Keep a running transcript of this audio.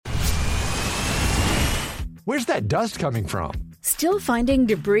Where's that dust coming from? Still finding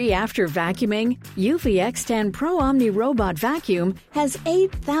debris after vacuuming? Eufy X10 Pro Omni Robot Vacuum has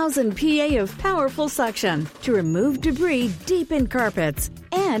 8,000 PA of powerful suction to remove debris deep in carpets.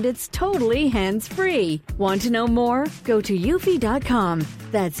 And it's totally hands-free. Want to know more? Go to eufy.com.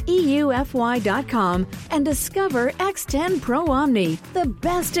 That's EUFY.com and discover X10 Pro Omni, the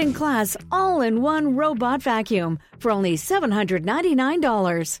best-in-class all-in-one robot vacuum for only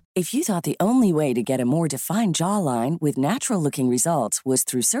 $799. If you thought the only way to get a more defined jawline with natural-looking results was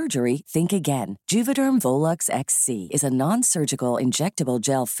through surgery, think again. Juvederm Volux XC is a non-surgical injectable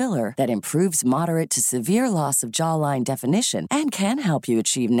gel filler that improves moderate to severe loss of jawline definition and can help you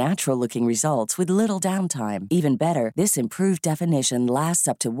achieve natural-looking results with little downtime. Even better, this improved definition lasts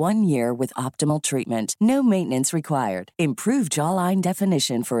up to 1 year with optimal treatment. No maintenance required. Improve jawline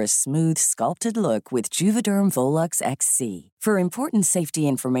definition for a smooth, sculpted look with Juvederm Volux XC. For important safety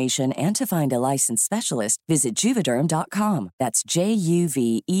information and to find a licensed specialist, visit Juvederm.com. That's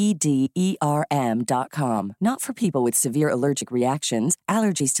JUVEDERM.com. Not for people with severe allergic reactions,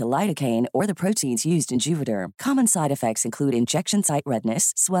 allergies to lidocaine, or the proteins used in Juvederm. Common side effects include injection site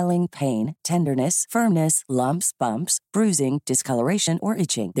redness, swelling, pain, tenderness, firmness, lumps, bumps, bruising, discoloration, or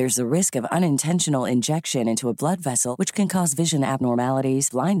itching. There's a risk of unintentional injection into a blood vessel, which can cause vision abnormalities,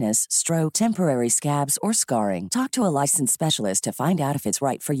 blindness, stroke, temporary scabs, or scarring. Talk to a licensed specialist to find out if it's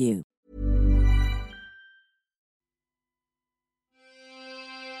right for you.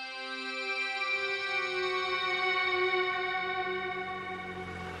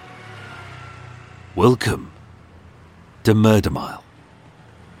 Welcome to Murder Mile.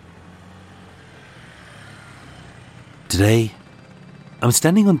 Today, I'm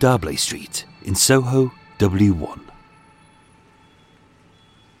standing on Darblay Street in Soho, W1.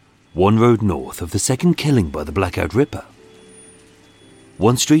 One road north of the second killing by the Blackout Ripper.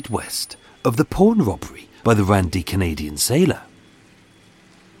 One street west of the pawn robbery by the randy Canadian sailor.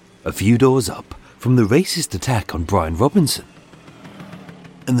 A few doors up from the racist attack on Brian Robinson.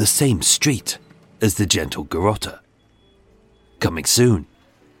 And the same street as the gentle Garotta. Coming soon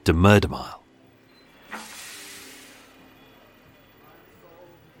to Murder Mile.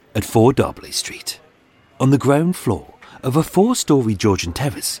 At 4 Darblay Street, on the ground floor of a 4-storey Georgian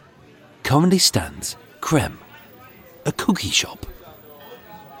terrace, currently stands Creme, a cookie shop.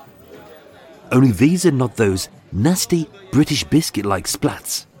 Only these are not those nasty British biscuit-like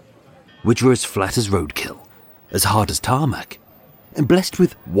splats, which are as flat as roadkill, as hard as tarmac, and blessed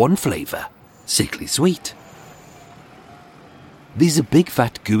with one flavour, sickly sweet. These are big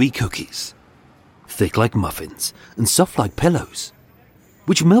fat gooey cookies, thick like muffins and soft like pillows,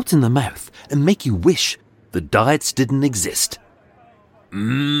 which melt in the mouth and make you wish the diets didn't exist.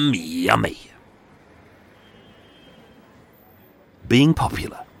 Yummy. Being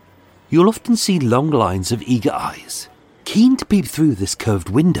popular, you'll often see long lines of eager eyes, keen to peep through this curved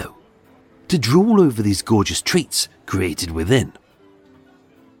window, to drool over these gorgeous treats created within.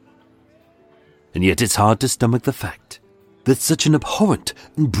 And yet it's hard to stomach the fact that such an abhorrent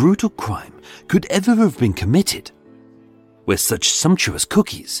and brutal crime could ever have been committed, where such sumptuous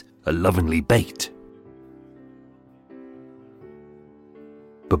cookies are lovingly baked.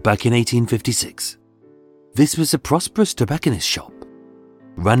 But back in 1856, this was a prosperous tobacconist shop,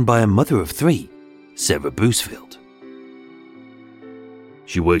 run by a mother of 3, Sarah Bousfield.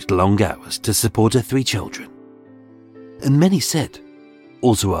 She worked long hours to support her 3 children, and many said,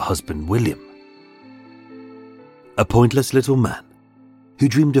 also her husband William. A pointless little man who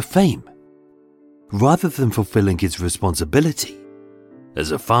dreamed of fame rather than fulfilling his responsibility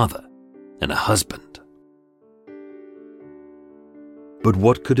as a father and a husband. But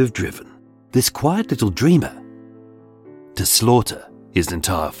what could have driven this quiet little dreamer to slaughter his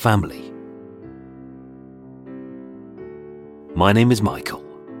entire family? My name is Michael.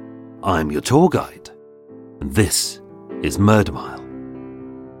 I'm your tour guide, and this is Murder Mile.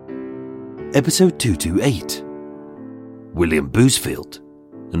 Episode 228, William Bousfield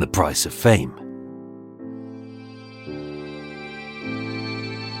and the Price of Fame.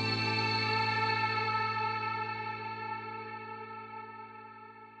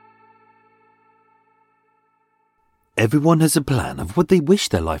 Everyone has a plan of what they wish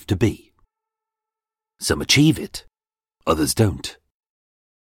their life to be. Some achieve it, others don't.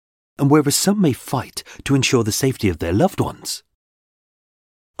 And whereas some may fight to ensure the safety of their loved ones,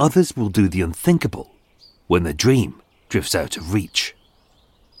 others will do the unthinkable when their dream drifts out of reach.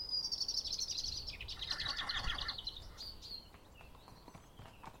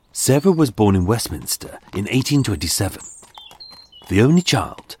 Sarah was born in Westminster in 1827, the only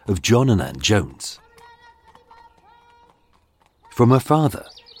child of John and Anne Jones. From her father,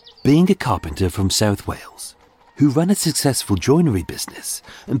 being a carpenter from South Wales who ran a successful joinery business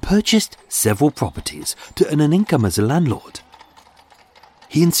and purchased several properties to earn an income as a landlord.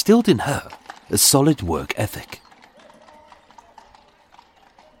 He instilled in her a solid work ethic.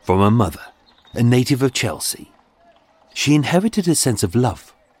 From her mother, a native of Chelsea, she inherited a sense of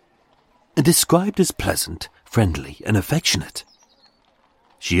love and described as pleasant, friendly and affectionate.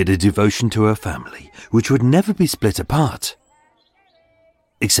 She had a devotion to her family which would never be split apart,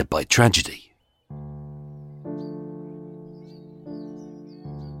 except by tragedy.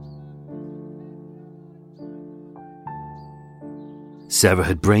 Sarah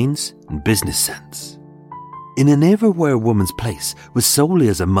had brains and business sense. In an era where a woman's place was solely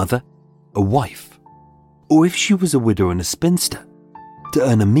as a mother, a wife, or if she was a widow and a spinster, to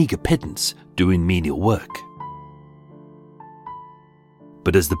earn a meagre pittance doing menial work.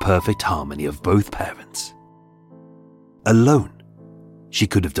 But as the perfect harmony of both parents, alone, she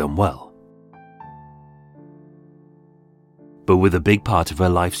could have done well. But with a big part of her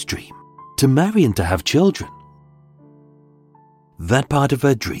life's dream, to marry and to have children, that part of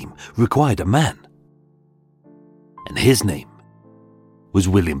her dream required a man. And his name was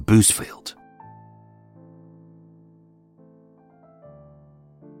William Bousfield.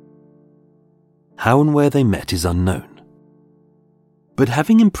 How and where they met is unknown. But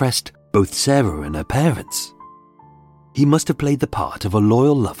having impressed both Sarah and her parents, he must have played the part of a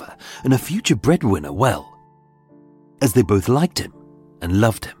loyal lover and a future breadwinner well, as they both liked him and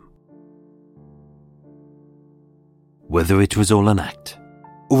loved him. Whether it was all an act,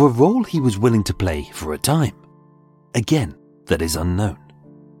 or a role he was willing to play for a time, again, that is unknown.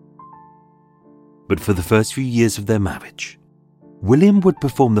 But for the first few years of their marriage, William would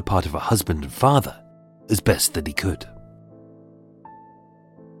perform the part of a husband and father as best that he could.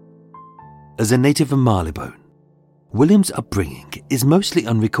 As a native of Marylebone, William's upbringing is mostly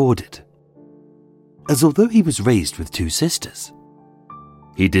unrecorded, as although he was raised with two sisters,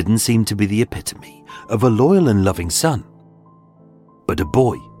 he didn't seem to be the epitome of a loyal and loving son, but a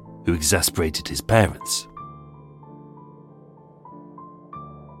boy who exasperated his parents.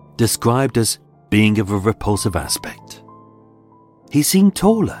 Described as being of a repulsive aspect, he seemed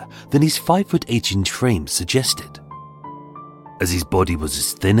taller than his 5'8" frame suggested, as his body was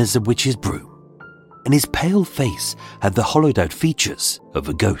as thin as a witch's broom, and his pale face had the hollowed-out features of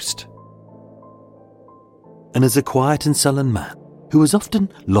a ghost. And as a quiet and sullen man who was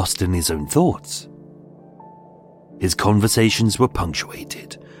often lost in his own thoughts, his conversations were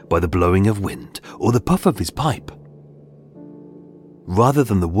punctuated by the blowing of wind or the puff of his pipe, rather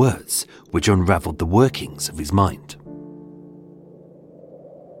than the words which unravelled the workings of his mind.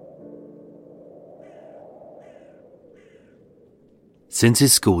 Since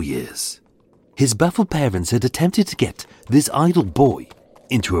his school years, his baffled parents had attempted to get this idle boy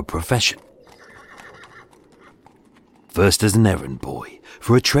into a profession. First as an errand boy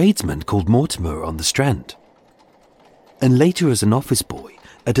for a tradesman called Mortimer on the Strand, and later as an office boy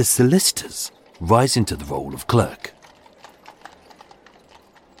at a solicitor's, rising to the role of clerk.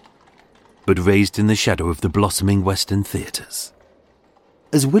 But raised in the shadow of the blossoming Western theatres,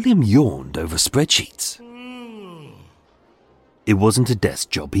 as William yawned over spreadsheets, it wasn't a desk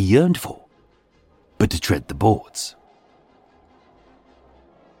job he yearned for, but to tread the boards.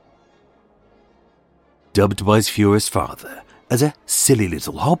 Dubbed by his furious father as a silly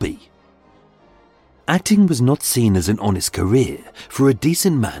little hobby, acting was not seen as an honest career for a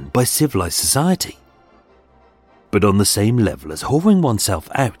decent man by civilized society, but on the same level as whoring oneself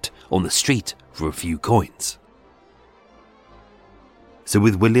out on the street for a few coins. So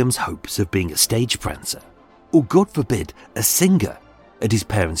with William's hopes of being a stage prancer, or God forbid, a singer at his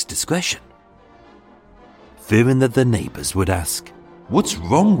parents' discretion, fearing that the neighbours would ask, "What's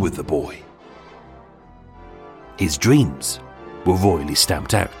wrong with the boy?" his dreams were royally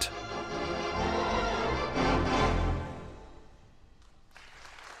stamped out.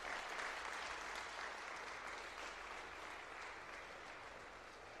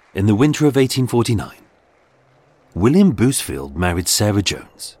 In the winter of 1849, William Bousfield married Sarah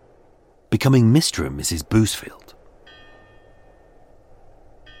Jones, becoming Mr. and Mrs. Bousfield.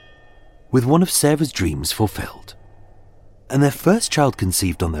 With one of Sarah's dreams fulfilled, and their first child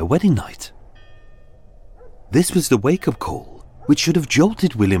conceived on their wedding night, this was the wake-up call which should have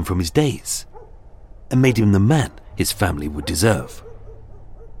jolted William from his daze and made him the man his family would deserve.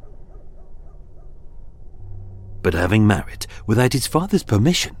 But having married without his father's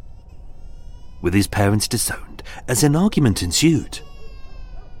permission, with his parents disowned as an argument ensued,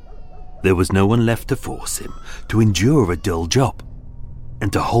 there was no one left to force him to endure a dull job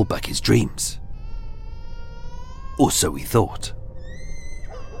and to hold back his dreams. Or so he thought.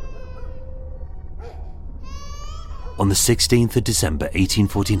 on the 16th of December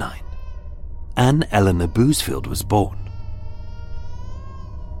 1849, Anne Eleanor Bousfield was born.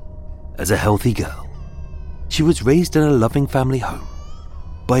 As a healthy girl, she was raised in a loving family home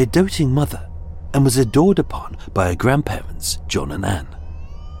by a doting mother and was adored upon by her grandparents, John and Anne.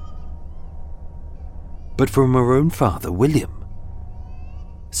 But from her own father, William,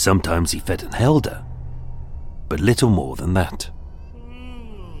 sometimes he fed and held her, but little more than that.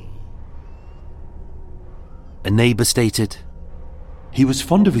 A neighbour stated, "He was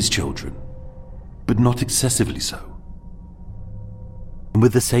fond of his children, but not excessively so." And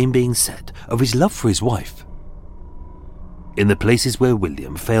with the same being said of his love for his wife, in the places where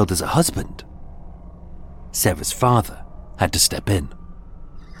William failed as a husband, Sarah's father had to step in.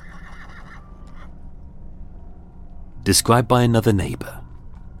 Described by another neighbour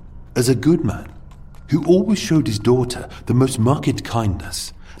as a good man who always showed his daughter the most marked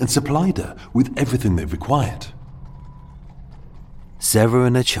kindness and supplied her with everything they required. Sarah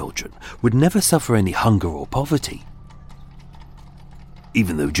and her children would never suffer any hunger or poverty,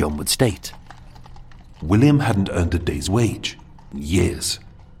 even though John would state William hadn't earned a day's wage in years.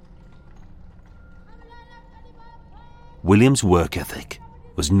 William's work ethic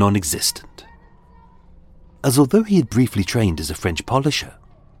was non-existent, as although he had briefly trained as a French polisher,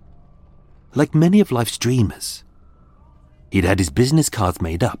 like many of life's dreamers, he'd had his business cards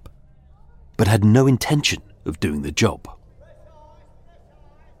made up, but had no intention of doing the job.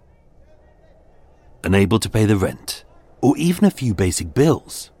 Unable to pay the rent, or even a few basic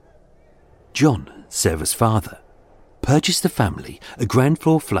bills, John, Sarah's father, purchased the family a ground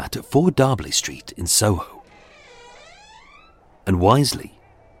floor flat at 4 Darby Street in Soho, and wisely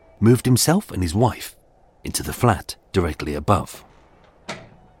moved himself and his wife into the flat directly above.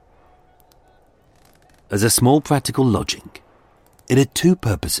 As a small practical lodging, it had 2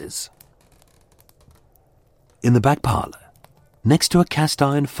 purposes. In the back parlour, next to a cast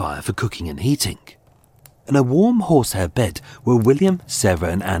iron fire for cooking and heating, and a warm horsehair bed where William, Sarah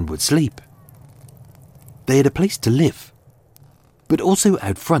and Anne would sleep, they had a place to live, but also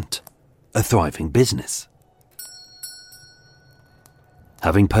out front, a thriving business.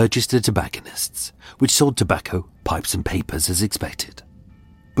 Having purchased a tobacconist's, which sold tobacco, pipes and papers as expected,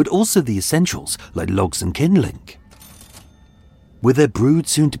 but also the essentials like logs and kindling, with their brood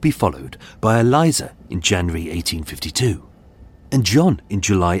soon to be followed by Eliza in January 1852 and John in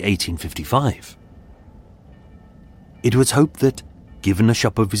July 1855. It was hoped that, given a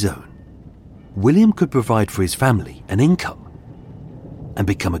shop of his own, William could provide for his family an income and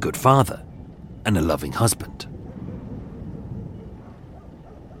become a good father and a loving husband.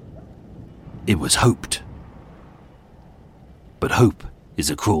 It was hoped. But hope is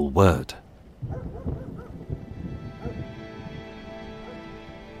a cruel word.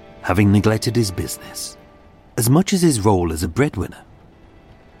 Having neglected his business as much as his role as a breadwinner,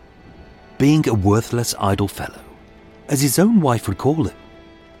 being a worthless idle fellow, as his own wife would call him,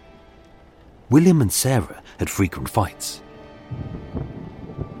 William and Sarah had frequent fights.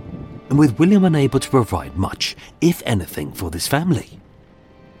 And with William unable to provide much, if anything, for this family,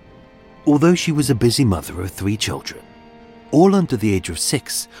 although she was a busy mother of 3 children, all under the age of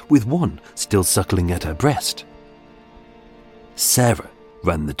 6, with one still suckling at her breast, Sarah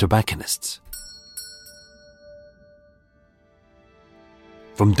ran the tobacconist's.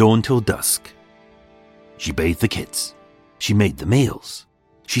 From dawn till dusk, she bathed the kids, she made the meals,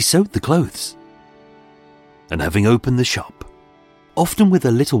 she sewed the clothes, and having opened the shop, often with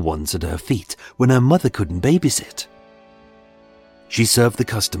her little ones at her feet when her mother couldn't babysit, she served the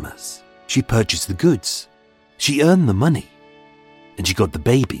customers, she purchased the goods, she earned the money, and she got the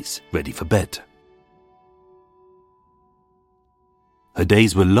babies ready for bed. Her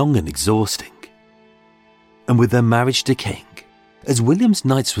days were long and exhausting, and with their marriage decaying, as William's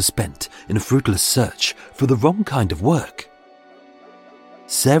nights were spent in a fruitless search for the wrong kind of work,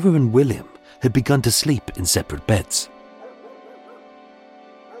 Sarah and William had begun to sleep in separate beds.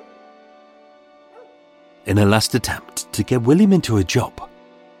 In a last attempt to get William into a job,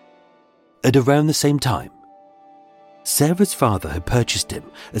 at around the same time, Sarah's father had purchased him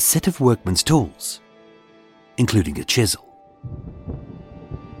a set of workman's tools, including a chisel.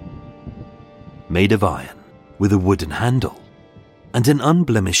 Made of iron, with a wooden handle, and an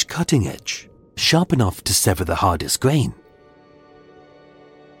unblemished cutting edge, sharp enough to sever the hardest grain.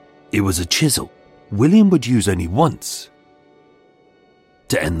 It was a chisel William would use only once,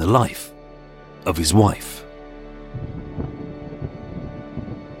 to end the life of his wife.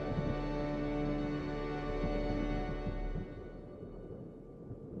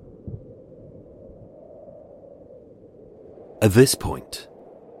 At this point,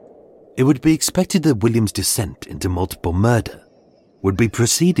 it would be expected that William's descent into multiple murder would be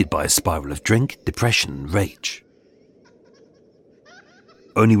preceded by a spiral of drink, depression, and rage.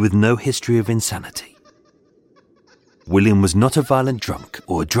 Only with no history of insanity. William was not a violent drunk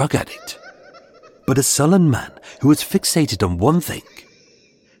or a drug addict, but a sullen man who was fixated on one thing: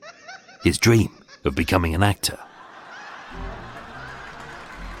 his dream of becoming an actor.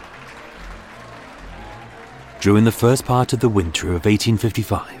 During the first part of the winter of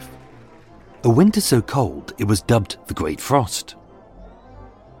 1855, a winter so cold it was dubbed the Great Frost,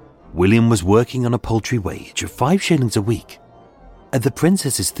 William was working on a paltry wage of 5 shillings a week at the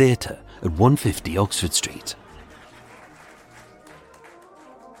Princess's Theatre at 150 Oxford Street.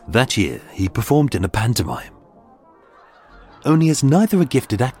 That year, he performed in a pantomime. Only as neither a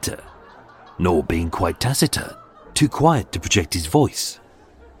gifted actor, nor being quite taciturn, too quiet to project his voice,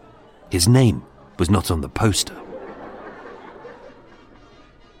 his name was not on the poster.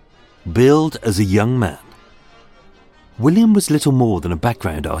 Billed as a young man, William was little more than a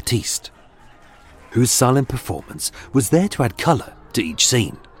background artiste, whose silent performance was there to add colour to each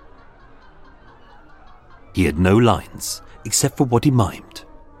scene. He had no lines except for what he mimed,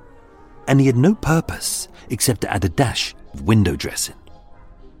 and he had no purpose except to add a dash of window dressing.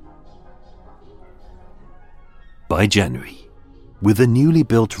 By January, with the newly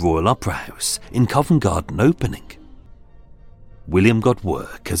built Royal Opera House in Covent Garden opening, William got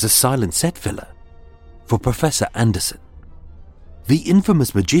work as a silent set filler for Professor Anderson, the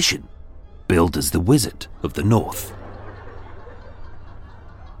infamous magician billed as the Wizard of the North.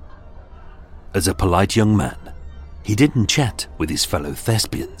 As a polite young man, he didn't chat with his fellow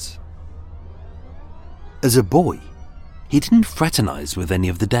thespians. As a boy, he didn't fraternize with any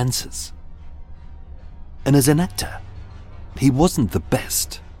of the dancers. And as an actor, he wasn't the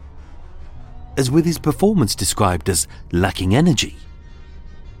best. As with his performance described as lacking energy,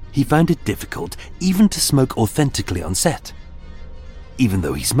 he found it difficult even to smoke authentically on set, even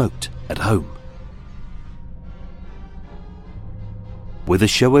though he smoked at home. With a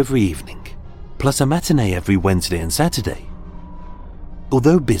show every evening, plus a matinee every Wednesday and Saturday,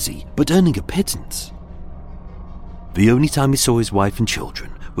 although busy but earning a pittance, the only time he saw his wife and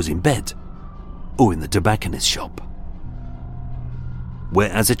children was in bed or in the tobacconist's shop,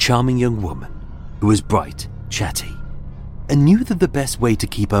 where as a charming young woman who was bright, chatty, and knew that the best way to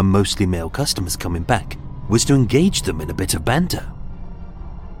keep her mostly male customers coming back was to engage them in a bit of banter,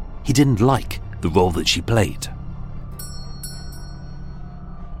 he didn't like the role that she played.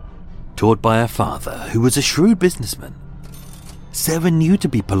 Taught by her father, who was a shrewd businessman, Sarah knew to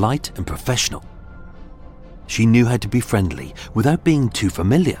be polite and professional. She knew how to be friendly without being too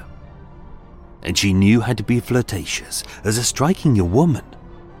familiar. And she knew how to be flirtatious as a striking young woman.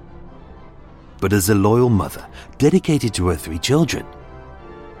 But as a loyal mother dedicated to her 3 children,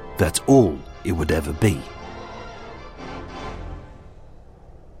 that's all it would ever be.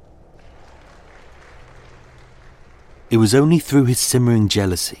 It was only through his simmering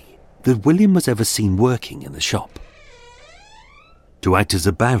jealousy that William was ever seen working in the shop, to act as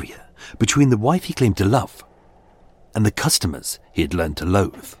a barrier between the wife he claimed to love and the customers he had learned to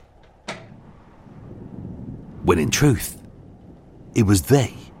loathe. When in truth, it was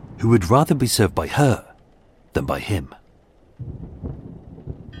they who would rather be served by her than by him.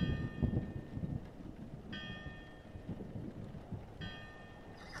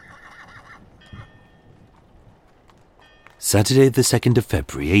 Saturday the 2nd of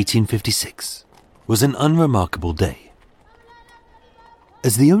February 1856 was an unremarkable day,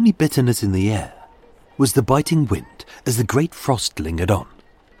 as the only bitterness in the air was the biting wind as the great frost lingered on.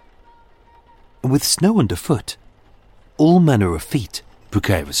 And with snow underfoot, all manner of feet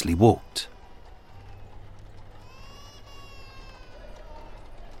precariously walked.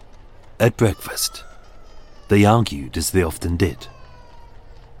 At breakfast, they argued as they often did,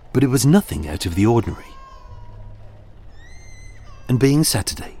 but it was nothing out of the ordinary. And being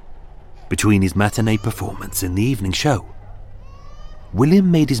Saturday, between his matinee performance and the evening show,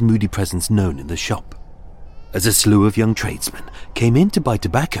 William made his moody presence known in the shop, as a slew of young tradesmen came in to buy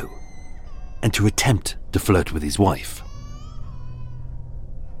tobacco and to attempt to flirt with his wife.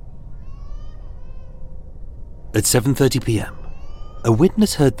 At 7:30 p.m, a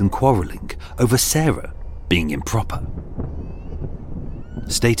witness heard them quarrelling over Sarah being improper,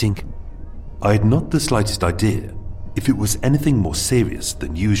 stating, "I had not the slightest idea if it was anything more serious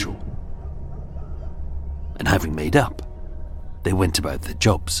than usual." And having made up, they went about their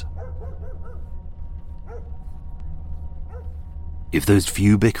jobs. If those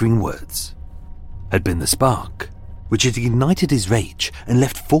few bickering words had been the spark which had ignited his rage and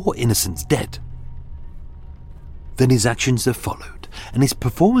left 4 innocents dead, then his actions that followed and his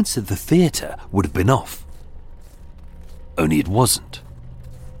performance at the theatre would have been off. Only it wasn't.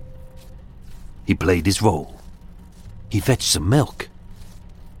 He played his role. He fetched some milk.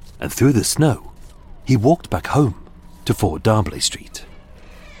 And through the snow, he walked back home to 4 Darbley Street.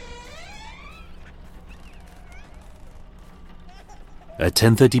 At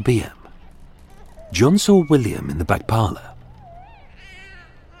 10:30 p.m, John saw William in the back parlour,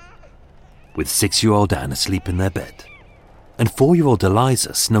 with 6-year-old Anne asleep in their bed and 4-year-old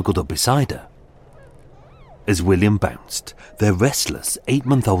Eliza snuggled up beside her. As William bounced their restless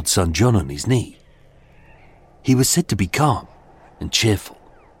 8-month-old son John on his knee, he was said to be calm and cheerful.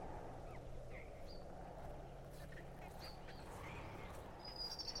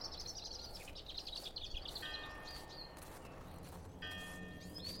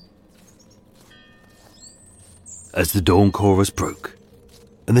 As the dawn chorus broke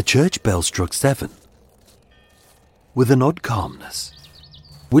and the church bell struck 7, with an odd calmness,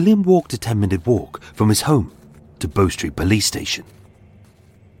 William walked a 10-minute walk from his home to Bow Street Police Station.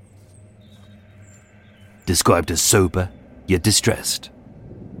 Described as sober yet distressed,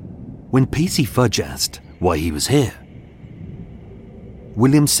 when PC Fudge asked why he was here,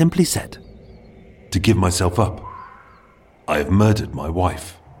 William simply said, "To give myself up. I have murdered my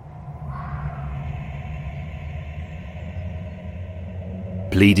wife."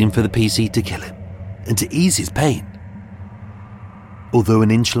 pleading for the PC to kill him and to ease his pain. Although an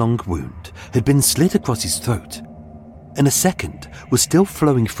inch-long wound had been slit across his throat, and a second was still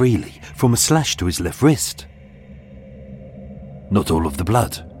flowing freely from a slash to his left wrist. Not all of the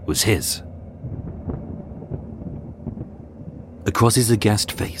blood was his. Across his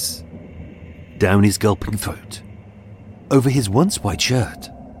aghast face, down his gulping throat, over his once white shirt,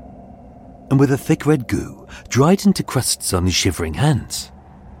 and with a thick red goo dried into crusts on his shivering hands.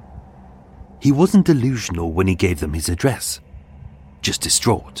 He wasn't delusional when he gave them his address, just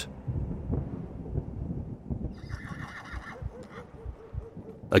distraught.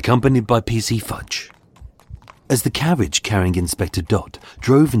 Accompanied by PC Fudge, as the carriage carrying Inspector Dodd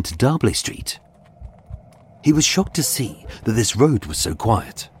drove into Darbley Street, he was shocked to see that this road was so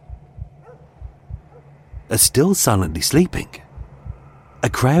quiet. As still silently sleeping, a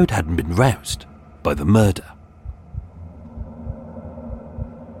crowd hadn't been roused by the murder.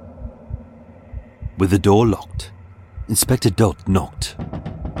 With the door locked, Inspector Dodd knocked,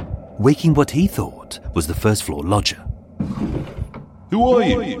 waking what he thought was the first-floor lodger. Who are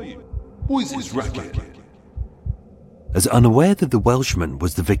you? What is this racket? As unaware that the Welshman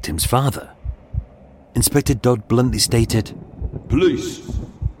was the victim's father, Inspector Dodd bluntly stated, "Police,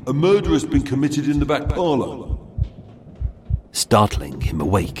 a murder has been committed in the back parlour," startling him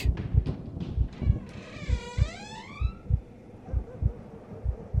awake.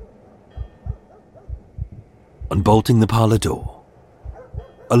 Unbolting the parlour door,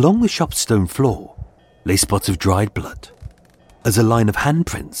 along the shop's stone floor lay spots of dried blood, as a line of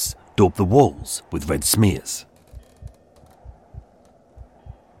handprints daubed the walls with red smears.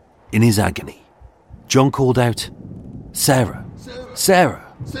 In his agony, John called out, "Sarah!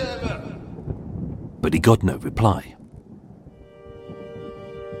 Sarah! Sarah!" But he got no reply.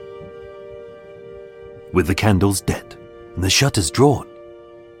 With the candles dead and the shutters drawn,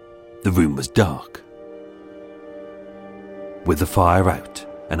 the room was dark. With the fire out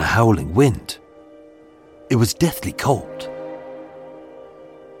and a howling wind, it was deathly cold.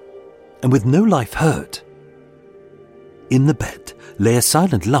 And with no life heard, in the bed lay a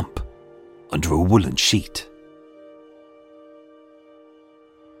silent lump under a woolen sheet.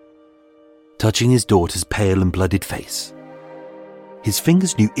 Touching his daughter's pale and blooded face, his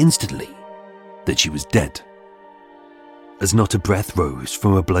fingers knew instantly that she was dead, as not a breath rose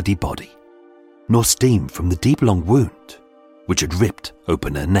from her bloody body, nor steam from the deep long wound which had ripped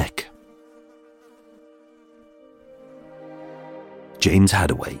open her neck. James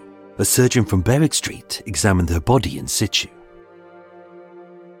Hadaway, a surgeon from Berwick Street, examined her body in situ,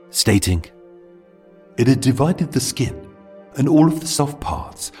 stating, "It had divided the skin and all of the soft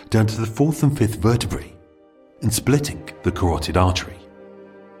parts down to the 4th and 5th vertebrae and splitting the carotid artery."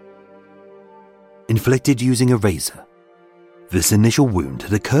 Inflicted using a razor, this initial wound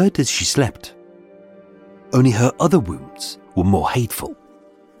had occurred as she slept. Only her other wounds were more hateful.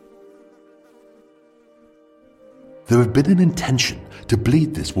 There had been an intention to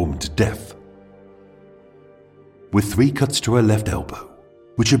bleed this woman to death. With 3 cuts to her left elbow,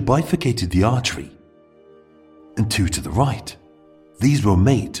 which had bifurcated the artery, and 2 to the right. These were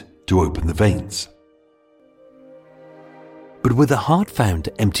made to open the veins. But with a heart found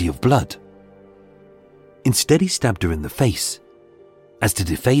empty of blood, instead he stabbed her in the face, as to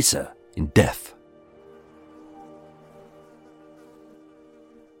deface her in death.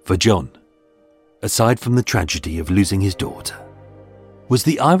 For John, aside from the tragedy of losing his daughter, was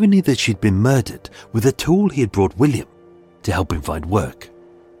the irony that she'd been murdered with a tool he had brought William to help him find work.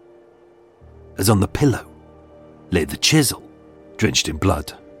 As on the pillow lay the chisel, drenched in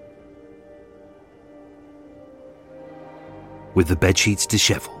blood. With the bedsheets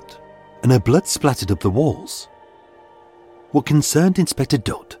dishevelled and her blood splattered up the walls, what concerned Inspector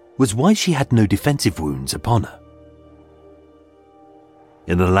Dodd was why she had no defensive wounds upon her.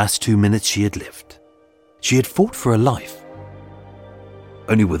 In the last 2 minutes she had lived, she had fought for her life,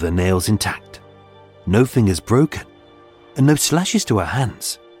 only with her nails intact, no fingers broken, and no slashes to her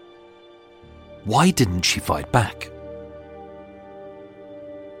hands. Why didn't she fight back?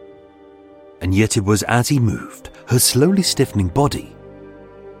 And yet it was as he moved her slowly stiffening body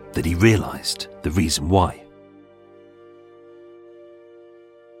that he realised the reason why.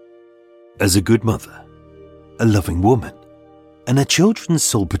 As a good mother, a loving woman, and her children's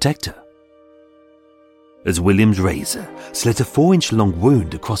sole protector, as William's razor slit a 4-inch-long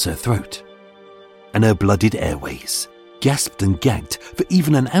wound across her throat, and her blooded airways gasped and gagged for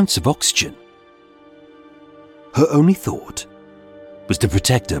even an ounce of oxygen, her only thought was to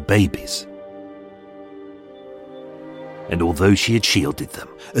protect her babies. And although she had shielded them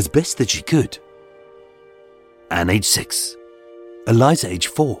as best that she could, Anne, age 6, Eliza, age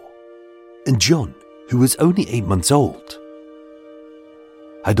 4, and John, who was only 8 months old,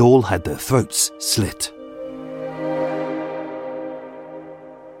 had all had their throats slit.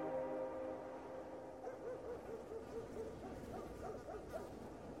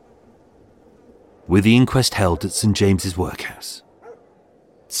 With the inquest held at St. James's Workhouse,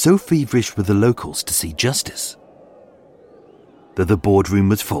 so feverish were the locals to see justice that the boardroom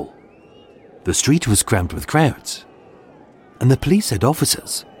was full, the street was crammed with crowds, and the police had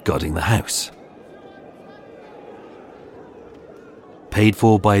officers guarding the house. Paid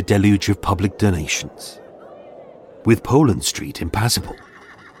for by a deluge of public donations, with Poland Street impassable,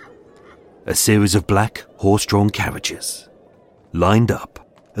 a series of black horse-drawn carriages lined up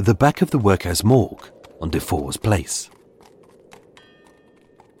at the back of the workhouse morgue on Defoe's Place.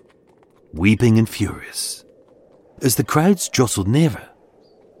 Weeping and furious, as the crowds jostled nearer,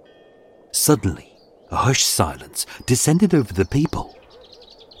 suddenly a hushed silence descended over the people,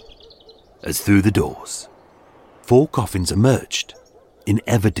 as through the doors 4 coffins emerged in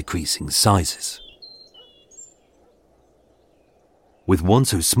ever-decreasing sizes. With one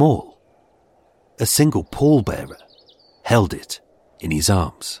so small, a single pallbearer held it in his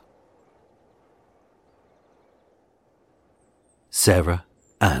arms. Sarah,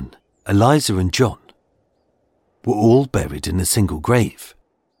 Anne, Eliza and John were all buried in a single grave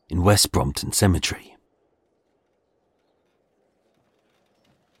in West Brompton Cemetery.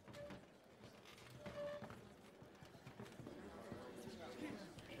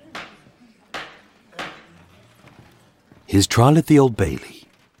 His trial at the Old Bailey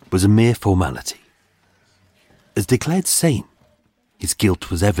was a mere formality. As declared sane, his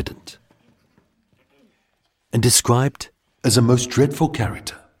guilt was evident, and described as a most dreadful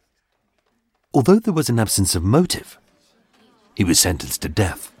character. Although there was an absence of motive, he was sentenced to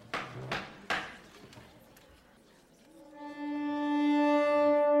death.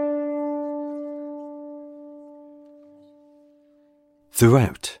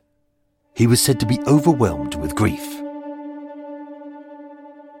 Throughout, he was said to be overwhelmed with grief.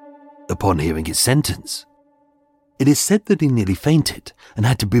 Upon hearing his sentence, it is said that he nearly fainted and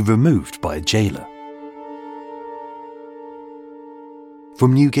had to be removed by a jailer.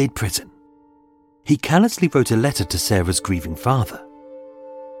 From Newgate Prison, he callously wrote a letter to Sarah's grieving father,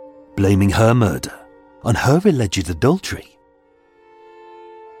 blaming her murder on her alleged adultery.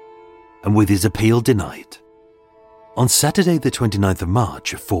 And with his appeal denied, on Saturday the 29th of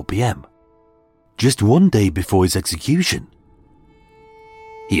March at 4 p.m, just 1 day before his execution,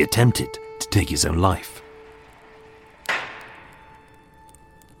 he attempted to take his own life.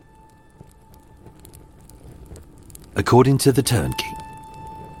 According to the turnkey,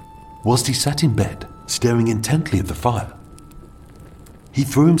 whilst he sat in bed, staring intently at the fire, he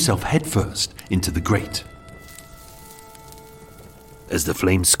threw himself headfirst into the grate. As the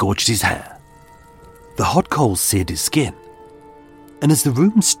flames scorched his hair, the hot coals seared his skin, and as the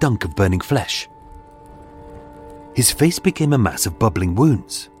room stunk of burning flesh, his face became a mass of bubbling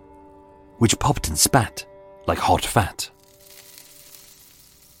wounds, which popped and spat like hot fat.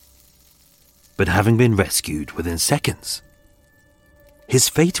 But having been rescued within seconds, his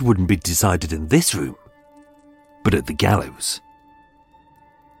fate wouldn't be decided in this room, but at the gallows.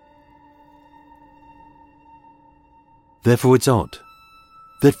 Therefore it's odd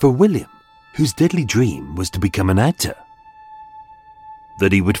that for William, whose deadly dream was to become an actor,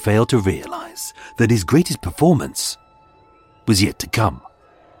 that he would fail to realise that his greatest performance was yet to come.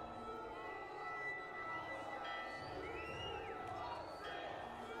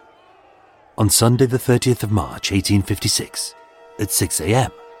 On Sunday the 30th of March 1856, at 6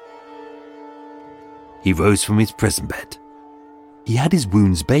 a.m, he rose from his prison bed. He had his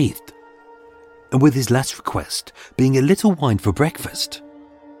wounds bathed, and with his last request being a little wine for breakfast,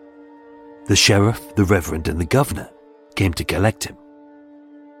 the sheriff, the reverend and the governor came to collect him.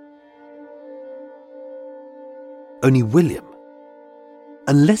 Only William,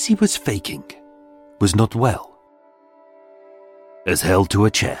 unless he was faking, was not well. As held to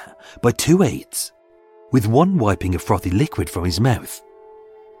a chair by two aides, with one wiping a frothy liquid from his mouth,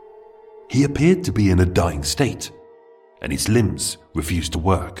 he appeared to be in a dying state, and his limbs refused to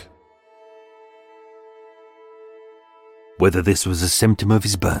work. Whether this was a symptom of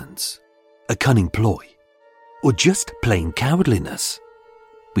his burns, a cunning ploy, or just plain cowardliness,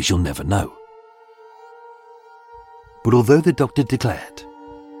 we shall never know. But although the doctor declared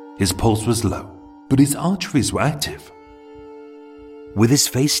his pulse was low, but his arteries were active, with his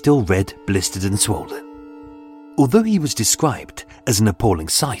face still red, blistered and swollen, although he was described as an appalling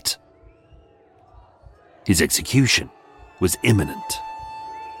sight, his execution was imminent.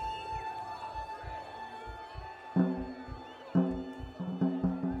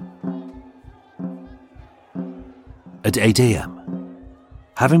 At 8 a.m,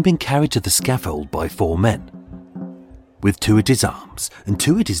 having been carried to the scaffold by 4 men, with 2 at his arms and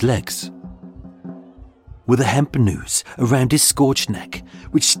 2 at his legs, with a hemp noose around his scorched neck,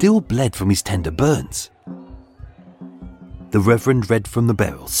 which still bled from his tender burns, the Reverend read from the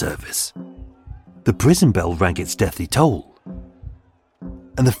burial service. The prison bell rang its deathly toll,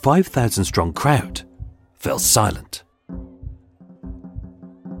 and the 5,000-strong crowd fell silent.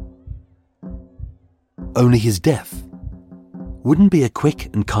 Only his death wouldn't be a quick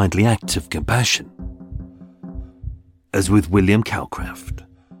and kindly act of compassion. As with William Calcraft,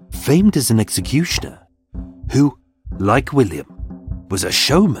 famed as an executioner, who, like William, was a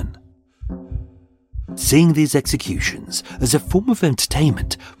showman, seeing these executions as a form of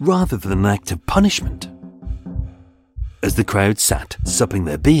entertainment rather than an act of punishment. As the crowd sat supping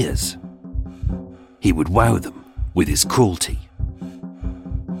their beers, he would wow them with his cruelty.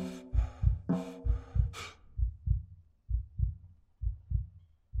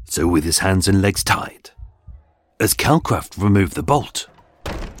 So with his hands and legs tied, as Calcraft removed the bolt,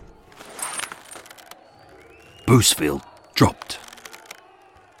 Bousfield dropped.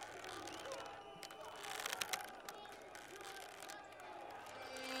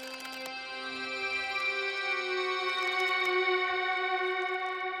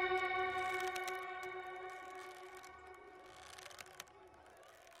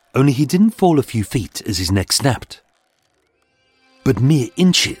 Only he didn't fall a few feet as his neck snapped, but mere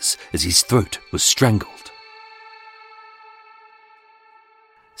inches as his throat was strangled.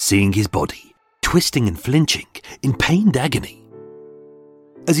 Seeing his body twisting and flinching in pained agony,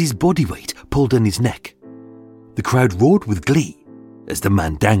 as his body weight pulled on his neck, the crowd roared with glee as the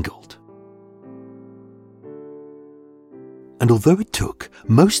man dangled. And although it took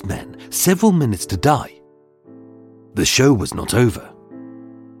most men several minutes to die, the show was not over.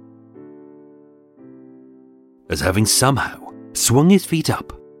 As having somehow swung his feet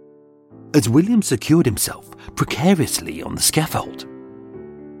up, as William secured himself precariously on the scaffold,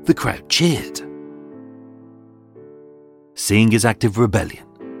 the crowd cheered. Seeing his act of rebellion,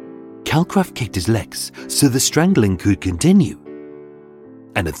 Calcraft kicked his legs so the strangling could continue,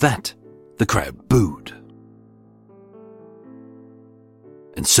 and at that, the crowd booed.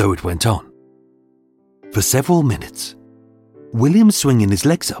 And so it went on. For several minutes, William swinging his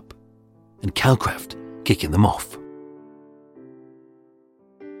legs up, and Calcraft kicking them off.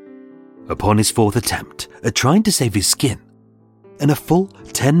 Upon his 4th attempt at trying to save his skin, and a full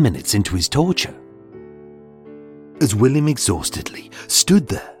 10 minutes into his torture, as William exhaustedly stood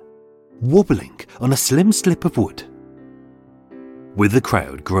there, wobbling on a slim slip of wood, with the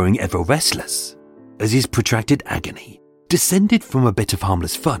crowd growing ever restless as his protracted agony descended from a bit of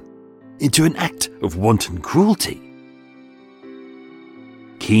harmless fun into an act of wanton cruelty.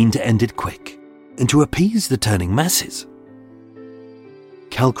 Keen to end it quick and to appease the turning masses,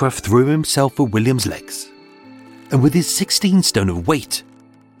 Calcraft threw himself for William's legs, and with his 16 stone of weight,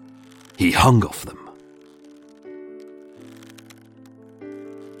 he hung off them.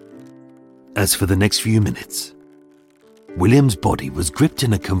 As for the next few minutes, William's body was gripped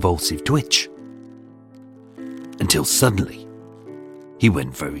in a convulsive twitch, until suddenly he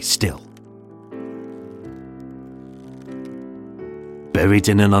went very still. Buried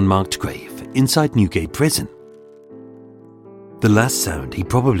in an unmarked grave inside Newgate Prison, The last sound he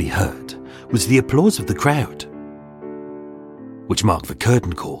probably heard was the applause of the crowd, which marked the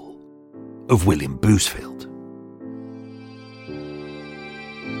curtain call of William Bousfield.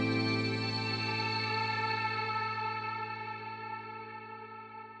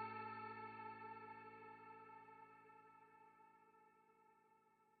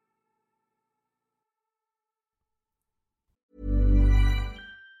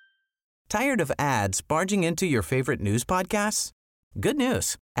 Tired of ads barging into your favorite news podcasts? Good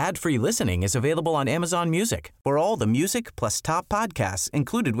news. Ad-free listening is available on Amazon Music for all the music plus top podcasts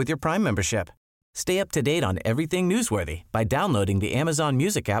included with your Prime membership. Stay up to date on everything newsworthy by downloading the Amazon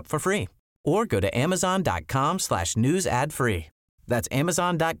Music app for free or go to amazon.com/news ad free. That's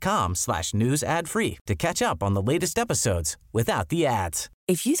amazon.com/news ad free to catch up on the latest episodes without the ads.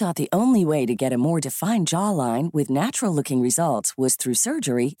 If you thought the only way to get a more defined jawline with natural-looking results was through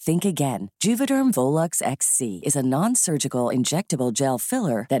surgery, think again. Juvederm Volux XC is a non-surgical injectable gel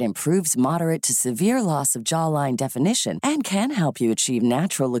filler that improves moderate to severe loss of jawline definition and can help you achieve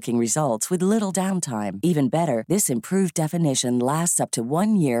natural-looking results with little downtime. Even better, this improved definition lasts up to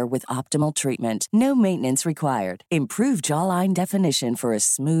 1 year with optimal treatment. No maintenance required. Improve jawline definition for a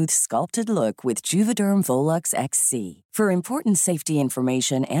smooth, sculpted look with Juvederm Volux XC. For important safety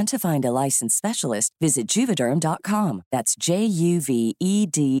information and to find a licensed specialist, visit Juvederm.com. That's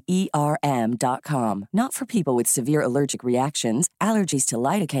JUVEDERM.com. Not for people with severe allergic reactions, allergies to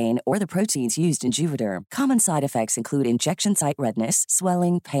lidocaine, or the proteins used in Juvederm. Common side effects include injection site redness,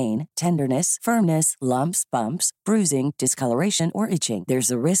 swelling, pain, tenderness, firmness, lumps, bumps, bruising, discoloration, or itching.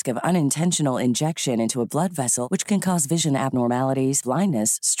 There's a risk of unintentional injection into a blood vessel, which can cause vision abnormalities,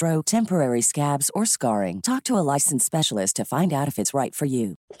 blindness, stroke, temporary scabs, or scarring. Talk to a licensed specialist to find out if it's right for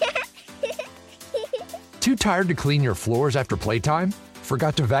you. Too tired to clean your floors after playtime?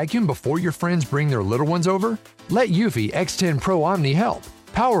 Forgot to vacuum before your friends bring their little ones over? Let Eufy X10 Pro Omni help.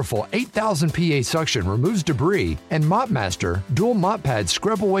 Powerful 8,000 PA suction removes debris, and MopMaster dual mop pads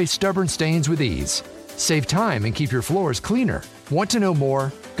scrub away stubborn stains with ease. Save time and keep your floors cleaner. Want to know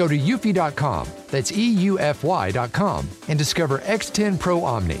more? Go to eufy.com, that's EUFY.com, and discover X10 Pro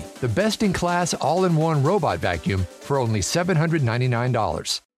Omni, the best-in-class all-in-one robot vacuum for only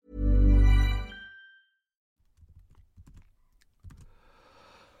 $799.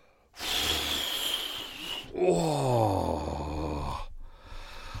 Oh,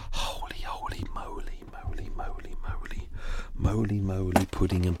 holy moly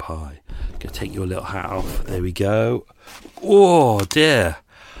pudding and pie. Gonna take your little hat off. There we go. Oh dear.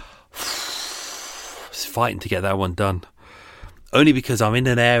 It's fighting to get that one done. Only because I'm in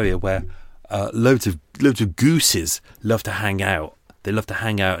an area where loads of gooses love to hang out. They love to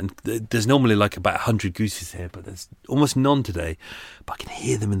hang out, and there's normally like about 100 gooses here, but there's almost none today. But I can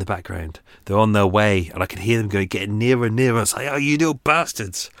hear them in the background. They're on their way, and I can hear them getting nearer and nearer. It's like, oh, you little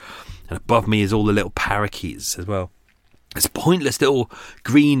bastards. And above me is all the little parakeets as well. It's pointless little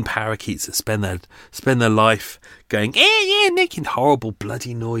green parakeets that spend their life going, making horrible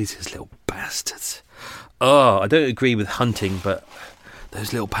bloody noises, little bastards. Oh, I don't agree with hunting, but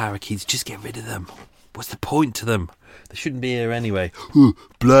those little parakeets, just get rid of them. What's the point to them? They shouldn't be here anyway. Ooh,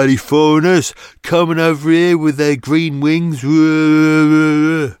 bloody foreigners coming over here with their green wings.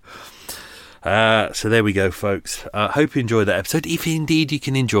 So there we go, folks. Hope you enjoyed that episode. If indeed you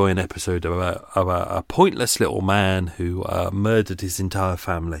can enjoy an episode about a pointless little man who murdered his entire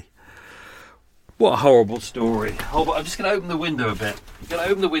family. What a horrible story. Oh, I'm just going to open the window a bit.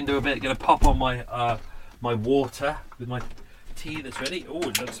 Going to pop on my my water with my tea that's ready. Oh,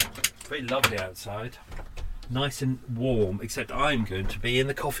 it looks very lovely outside. Nice and warm, except I'm going to be in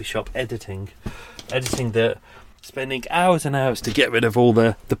the coffee shop editing spending hours and hours to get rid of all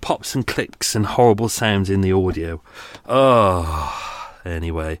the pops and clicks and horrible sounds in the audio.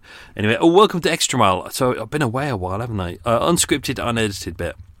 Anyway. Oh, welcome to Extra Mile. So I've been away a while, haven't I? Unscripted, unedited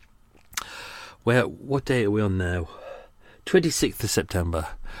bit. What day are we on now? 26th of September.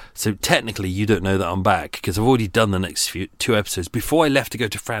 So technically you don't know that I'm back because I've already done the next 2 episodes before I left to go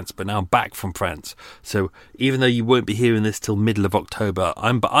to France, but now I'm back from France. So even though you won't be hearing this till middle of October,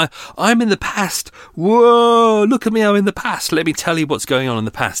 I'm in the past. Whoa, look at me, I'm in the past. Let me tell you what's going on in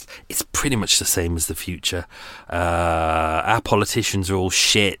the past. It's pretty much the same as the future. Our politicians are all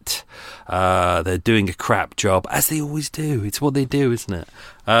shit. They're doing a crap job, as they always do. It's what they do, isn't it?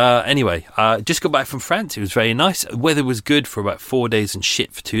 Anyway, just got back from France. It was very nice. Weather was good for about 4 days and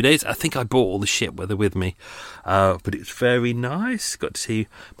shit for 2 days. I think I brought all the shit weather with me. But it was very nice. Got to see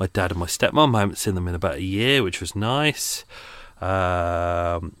my dad and my stepmom. I haven't seen them in about a year, which was nice.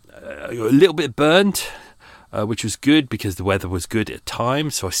 A little bit burned. which was good because the weather was good at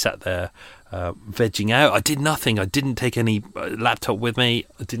times. So I sat there vegging out. I did nothing. I didn't take any laptop with me.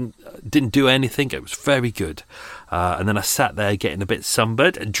 I didn't do anything. It was very good. And then I sat there getting a bit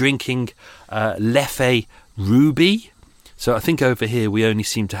sunburned and drinking Leffe Ruby. So I think over here we only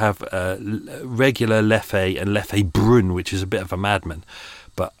seem to have regular Leffe and Leffe Brun, which is a bit of a madman.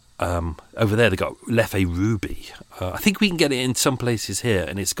 But over there they got Leffe Ruby. I think we can get it in some places here,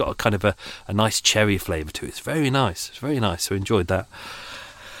 and it's got a kind of a nice cherry flavour to it. It's very nice. It's very nice. So I enjoyed that.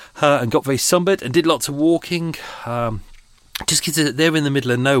 And got very sunburned and did lots of walking. Just because they're in the middle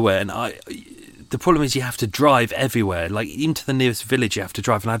of nowhere, and the problem is you have to drive everywhere. Like even to the nearest village you have to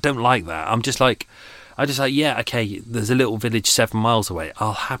drive, and I don't like that. I'm just like, yeah, okay, there's a little village 7 miles away.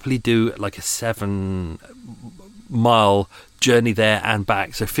 I'll happily do like a 7-mile journey there and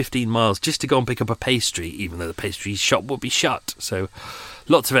back, so 15 miles just to go and pick up a pastry, even though the pastry shop would be shut. So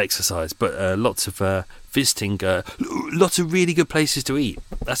lots of exercise, but lots of visiting, lots of really good places to eat.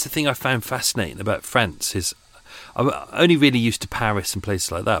 That's the thing I found fascinating about France is I'm only really used to Paris and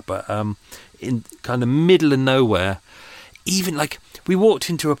places like that, but in kind of middle of nowhere, even like we walked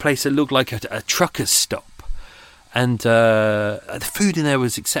into a place that looked like a trucker's stop, and the food in there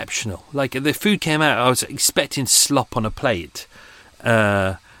was exceptional. Like the food came out, I was expecting slop on a plate,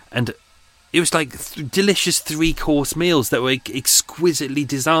 and it was like delicious 3-course meals that were exquisitely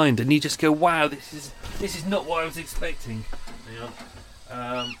designed, and you just go, wow, this is not what I was expecting.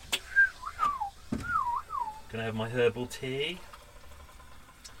 Gonna have my herbal tea.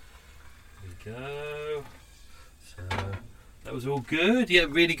 There we go. So that was all good. Yeah,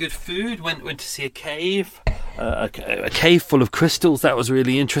 really good food. Went to see a cave. A cave full of crystals. That was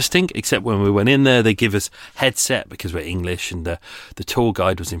really interesting, except when we went in there they give us headset because we're English, and the tour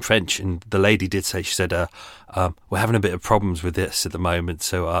guide was in French, and the lady did say, she said, we're having a bit of problems with this at the moment,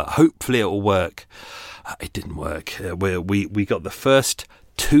 so hopefully it will work. It didn't work. We got the first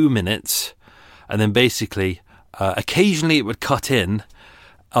 2 minutes, and then basically occasionally it would cut in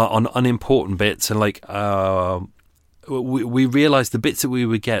on unimportant bits, and like we realised the bits that we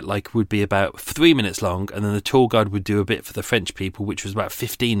would get would be about 3 minutes long, and then the tour guide would do a bit for the French people which was about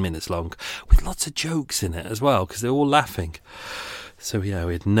 15 minutes long, with lots of jokes in it as well because they're all laughing. So yeah,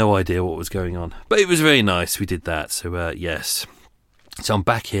 we had no idea what was going on, but it was very nice. We did that. So yes, so I'm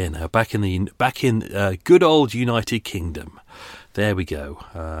back here now, back in good old United Kingdom. There we go.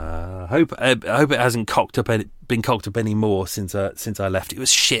 I hope it hasn't been cocked up any more since I left. It was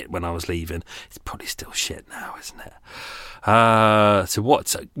shit when I was leaving. It's probably still shit now, isn't it? So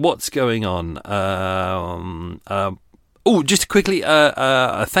what's going on? Just quickly,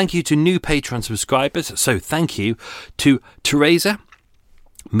 thank you to new Patreon subscribers. So thank you to Teresa,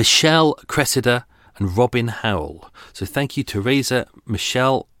 Michelle Cressida, and Robin Howell. So thank you, Teresa,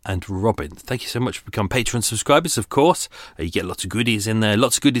 Michelle, and Robin. Thank you so much for becoming Patreon subscribers, of course. You get lots of goodies in there,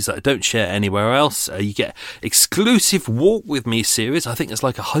 lots of goodies that I don't share anywhere else. You get exclusive Walk With Me series. I think there's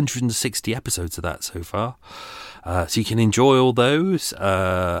like 160 episodes of that so far. So you can enjoy all those.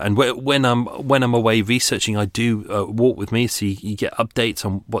 And when I'm away researching, I do Walk With Me, so you get updates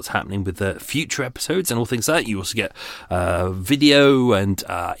on what's happening with the future episodes and all things like that. You also get video and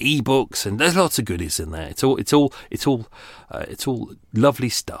ebooks, and there's lots of goodies in there. It's all lovely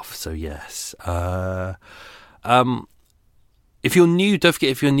stuff. So yes. If you're new, don't forget,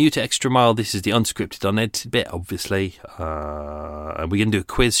 if you're new to Extra Mile, this is the unscripted, unedited bit, obviously. And we're going to do a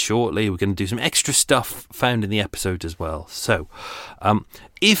quiz shortly. We're going to do some extra stuff found in the episode as well. So,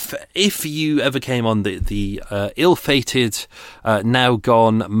 if you ever came on the ill-fated, now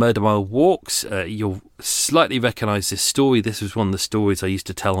gone Murder Mile walks, you'll slightly recognise this story. This was one of the stories I used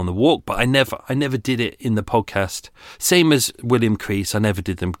to tell on the walk, but I never did it in the podcast. Same as William Crease, I never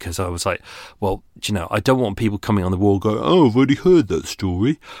did them because I was like, well, I don't want people coming on the walk going, oh, I've already heard that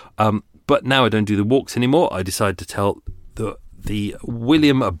story. But now I don't do the walks anymore. I decided to tell the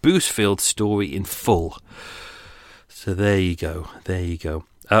William Bousfield story in full. So there you go.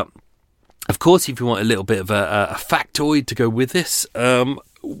 Of course, if you want a little bit of a factoid to go with this,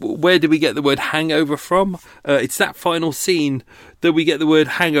 where do we get the word hangover from? It's that final scene that we get the word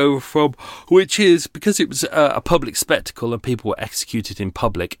hangover from, which is because it was a public spectacle and people were executed in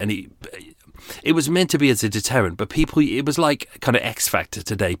public, and it was meant to be as a deterrent, but it was like kind of X Factor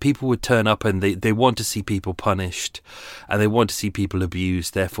today. People would turn up and they want to see people punished, and they want to see people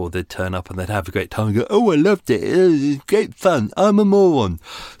abused. Therefore, they'd turn up and they'd have a great time and go, oh, I loved it. It was great fun. I'm a moron.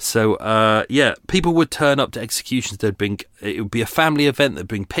 So, people would turn up to executions. It would be a family event. They'd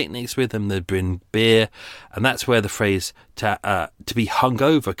bring picnics with them. They'd bring beer. And that's where the phrase to be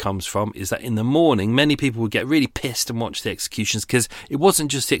hungover comes from, is that in the morning, many people would get really pissed and watch the executions, because it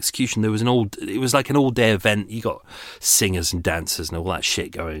wasn't just the execution. There was an old it was like an all-day event. You got singers and dancers and all that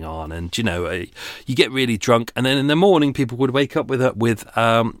shit going on, and you get really drunk, and then in the morning people would wake up with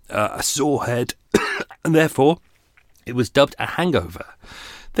a sore head, and therefore it was dubbed a hangover.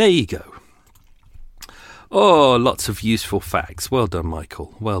 There you go. Oh, lots of useful facts. Well done,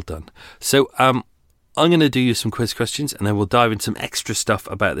 Michael. Well done. So, I'm going to do you some quiz questions, and then we'll dive into some extra stuff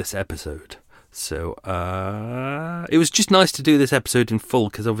about this episode. So, it was just nice to do this episode in full,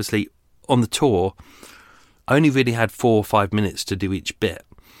 because obviously on the tour, I only really had 4 or 5 minutes to do each bit.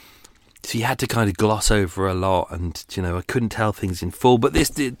 So you had to kind of gloss over a lot, and, I couldn't tell things in full. But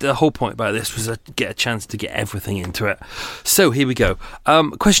the whole point about this was to get a chance to get everything into it. So here we go.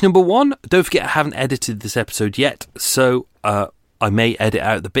 Question number 1. Don't forget, I haven't edited this episode yet, so I may edit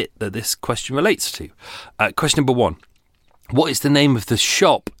out the bit that this question relates to. Question number 1. What is the name of the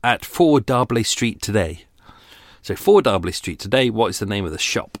shop at 4 Darbley Street today? So 4 Darbley Street today, what is the name of the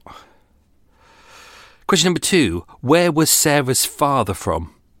shop? Question number 2. Where was Sarah's father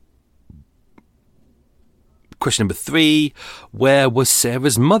from? Question number 3, where was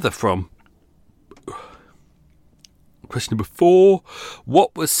Sarah's mother from? Question number 4,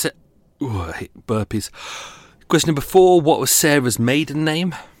 what was... I hate burpees. Question number 4, what was Sarah's maiden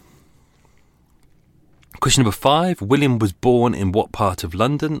name? Question number 5, William was born in what part of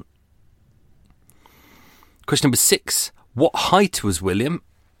London? Question number 6, what height was William?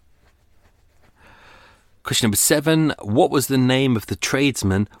 Question number 7, what was the name of the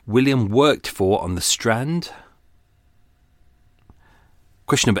tradesman William worked for on the Strand?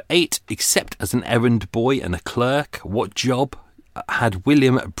 Question number 8, except as an errand boy and a clerk, what job had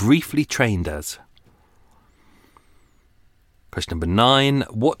William briefly trained as? Question number 9,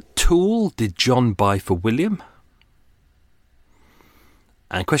 what tool did John buy for William?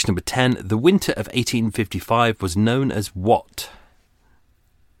 And question number 10, the winter of 1855 was known as what?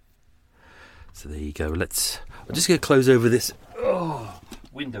 So there you go. I'm just going to close over this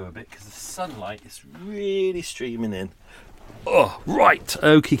window a bit, because the sunlight is really streaming in. Oh, right.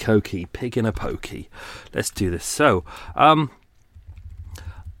 Okie dokie. Pig in a pokey. Let's do this. So,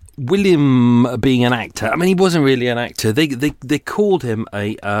 William being an actor, I mean, he wasn't really an actor. They called him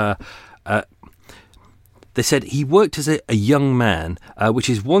they said he worked as a young man, which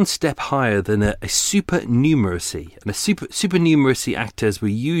is one step higher than a supernumeracy. And a supernumeracy actors were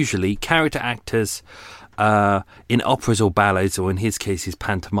usually character actors in operas or ballets, or in his case, his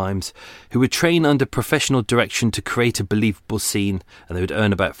pantomimes, who would train under professional direction to create a believable scene, and they would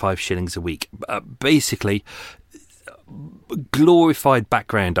earn about 5 shillings a week. Basically, glorified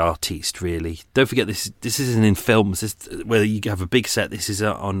background artiste, really. Don't forget, this isn't in films. Where you have a big set, this is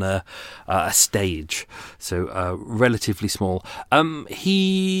on a stage, so relatively small.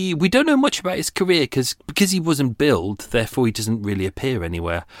 We don't know much about his career because he wasn't billed, therefore he doesn't really appear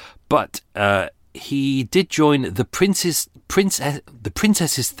anywhere. But he did join the Princess's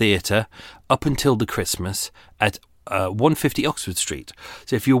Theatre up until the Christmas at 150 Oxford Street.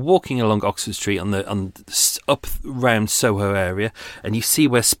 So if you're walking along Oxford Street on up round Soho area, and you see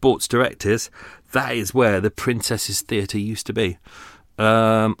where Sports Direct is, that is where the Princess's Theatre used to be.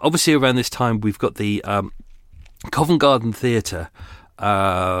 Obviously, around this time, we've got the Covent Garden Theatre.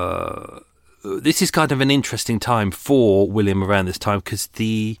 This is kind of an interesting time for William around this time, because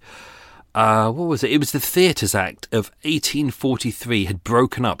what was it? It was the Theatres Act of 1843 had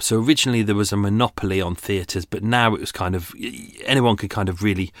broken up. So originally there was a monopoly on theatres, but now it was kind of, anyone could kind of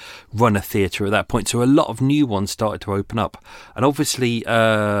really run a theatre at that point. So a lot of new ones started to open up. And obviously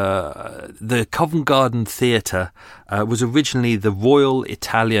the Covent Garden Theatre was originally the Royal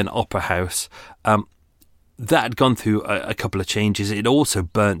Italian Opera House. That had gone through a couple of changes. It also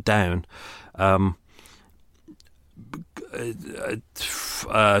burnt down.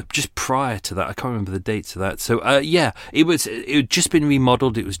 Just prior to that, I can't remember the dates of that. So it had just been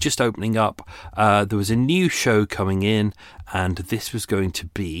remodelled. It was just opening up. There was a new show coming in, and this was going to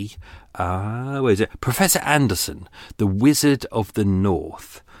be where is it? Professor Anderson, the Wizard of the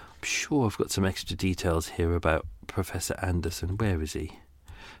North. I'm sure I've got some extra details here about Professor Anderson. Where is he?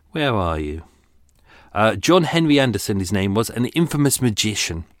 Where are you? John Henry Anderson, his name was, an infamous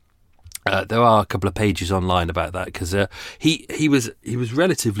magician. There are a couple of pages online about that, because he was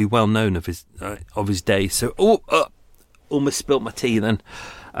relatively well known of his day. So almost spilt my tea then.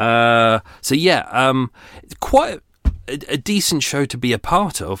 Quite a decent show to be a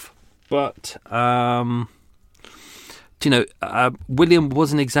part of, but William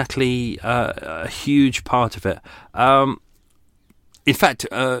wasn't exactly a huge part of it. In fact,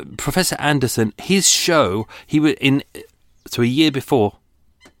 Professor Anderson, his show, he was in. So a year before.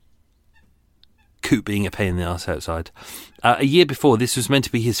 coot being a pain in the arse outside. A year before, this was meant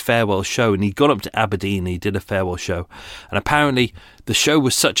to be his farewell show, and he'd gone up to Aberdeen and he did a farewell show. And apparently the show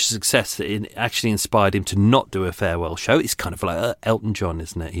was such a success that it actually inspired him to not do a farewell show. It's kind of like Elton John,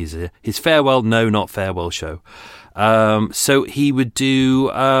 isn't it? His farewell, no, not farewell show. So he would do,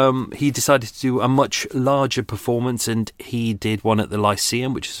 he decided to do a much larger performance, and he did one at the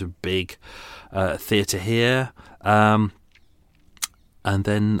Lyceum, which is a big theatre here, and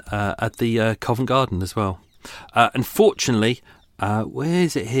then at the Covent Garden as well. Unfortunately, where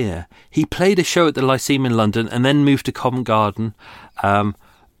is it here? He played a show at the Lyceum in London and then moved to Covent Garden.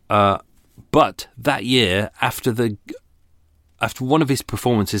 But that year, after one of his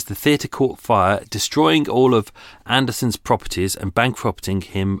performances, the theatre caught fire, destroying all of Anderson's properties and bankrupting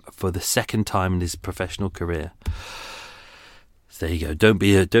him for the second time in his professional career. So there you go. Don't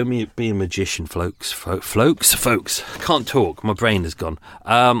be a magician, folks. Folks. Can't talk. My brain is gone.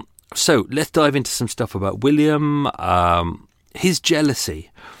 So let's dive into some stuff about William. His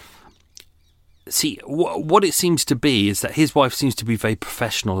jealousy. See, what it seems to be is that his wife seems to be very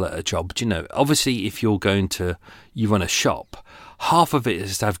professional at her job. Do you know, obviously, if you run a shop, half of it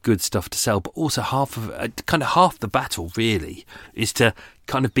is to have good stuff to sell, but also half the battle really is to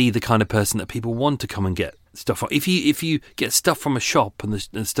kind of be the kind of person that people want to come and get stuff from. If you get stuff from a shop and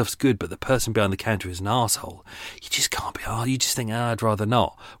the stuff's good, but the person behind the counter is an arsehole, you just can't be. You just think, I'd rather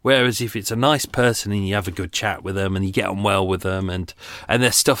not. Whereas if it's a nice person and you have a good chat with them and you get on well with them and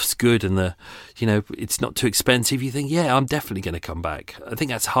their stuff's good and it's not too expensive, you think, yeah, I'm definitely going to come back. I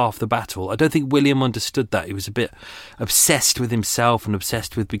think that's half the battle. I don't think William understood that. He was a bit obsessed with himself and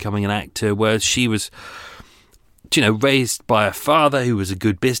obsessed with becoming an actor, whereas she was, raised by a father who was a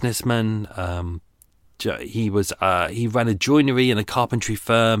good businessman. He ran a joinery and a carpentry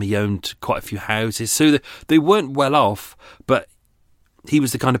firm. He owned quite a few houses. So they weren't well off, but he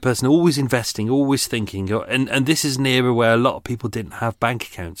was the kind of person always investing, always thinking. And this is an era where a lot of people didn't have bank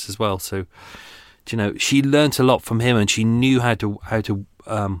accounts as well. So, she learnt a lot from him, and she knew how to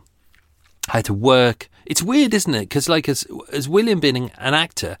work. It's weird, isn't it? Because as William being an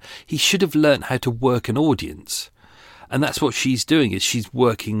actor, he should have learnt how to work an audience. And that's what she's doing, is she's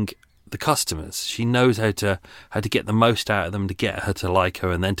working the customers. She knows how to get the most out of them, to get her to like her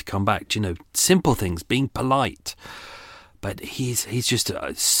and then to come back. Simple things, being polite. But he's just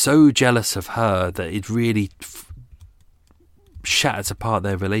so jealous of her that it really shatters apart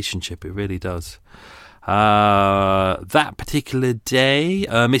their relationship. It really does. That particular day,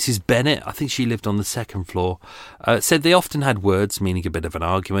 Mrs. Bennett, I think she lived on the second floor, said they often had words, meaning a bit of an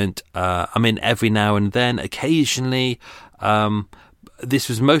argument. Every now and then, occasionally. This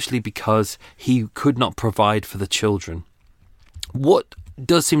was mostly because he could not provide for the children. What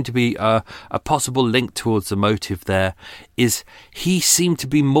does seem to be a possible link towards the motive there is he seemed to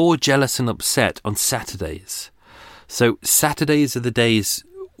be more jealous and upset on Saturdays. So Saturdays are the days,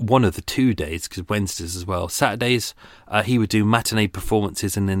 one of the 2 days, because Wednesdays as well. Saturdays, he would do matinee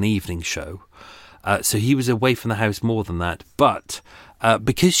performances and an evening show. So he was away from the house more than that. But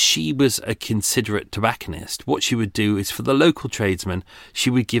because she was a considerate tobacconist, what she would do is for the local tradesmen, she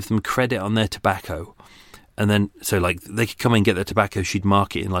would give them credit on their tobacco. And then, so they could come and get their tobacco, she'd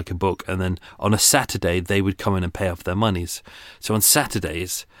mark it in like a book. And then on a Saturday, they would come in and pay off their monies. So on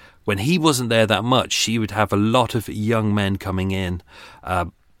Saturdays, when he wasn't there that much, she would have a lot of young men coming in,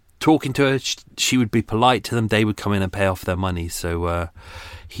 talking to her. She would be polite to them. They would come in and pay off their money. So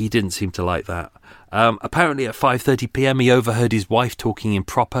he didn't seem to like that. Apparently at 5:30 p.m. he overheard his wife talking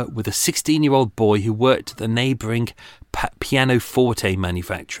improper with a 16-year-old boy who worked at the neighbouring pianoforte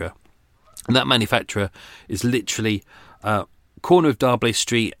manufacturer. And that manufacturer is literally corner of Darby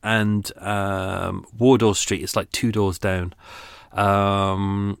Street and Wardour Street. It's like 2 doors down.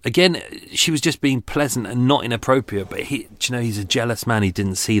 Again, she was just being pleasant and not inappropriate, but he's a jealous man. He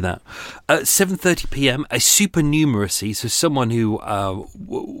didn't see that. At 7:30 p.m, a supernumeracy, so someone who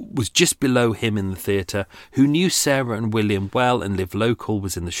was just below him in the theatre, who knew Sarah and William well and lived local,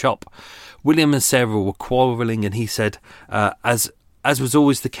 was in the shop. William and Sarah were quarrelling, and he said, as was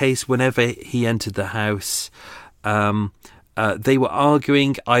always the case whenever he entered the house, they were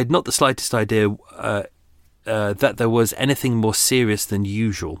arguing. I had not the slightest idea that there was anything more serious than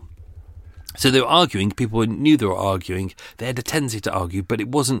usual. So they were arguing, people knew they were arguing, they had a tendency to argue, but it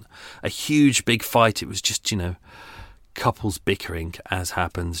wasn't a huge big fight, it was just, couples bickering, as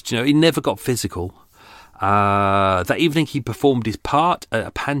happens. He never got physical. That evening he performed his part at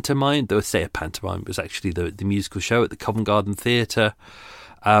a pantomime, though I say a pantomime, it was actually the musical show at the Covent Garden Theatre.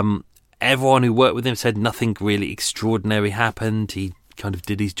 Everyone who worked with him said nothing really extraordinary happened. He kind of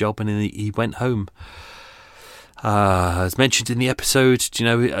did his job and he went home. As mentioned in the episode,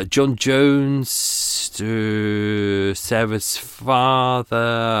 John Jones, Sarah's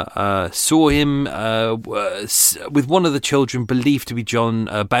father, saw him with one of the children, believed to be John,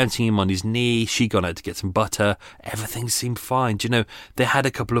 bouncing him on his knee. She gone out to get some butter. Everything seemed fine. They had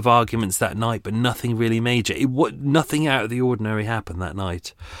a couple of arguments that night, but nothing really major. Nothing out of the ordinary happened that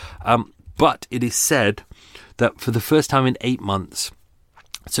night. But it is said that for the first time in 8 months,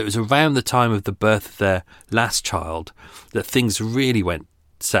 so it was around the time of the birth of their last child, that things really went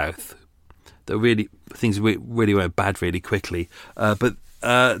south. Things really went bad really quickly. But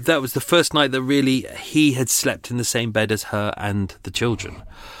that was the first night that really he had slept in the same bed as her and the children.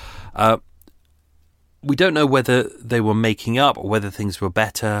 We don't know whether they were making up or whether things were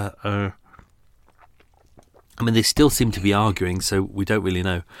better. They still seem to be arguing, so we don't really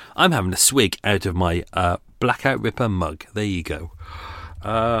know. I'm having a swig out of my Blackout Ripper mug. There you go.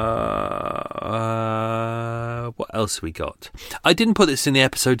 What else we got? I didn't put this in the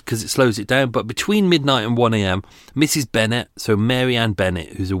episode because it slows it down, but between midnight and 1 a.m, Mrs. Bennett, so Mary Ann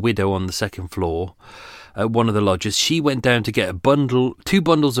Bennett, who's a widow on the second floor at one of the lodges, she went down to get two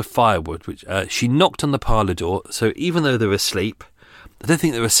bundles of firewood, which she knocked on the parlour door. So even though they're asleep, I don't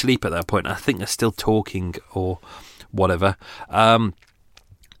think they're asleep at that point. I think they're still talking or whatever.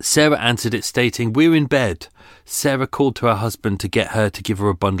 Sarah answered it stating, "We're in bed." Sarah called to her husband to get her to give her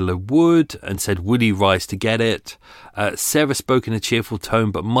a bundle of wood and said, "Would he rise to get it?" Sarah spoke in a cheerful tone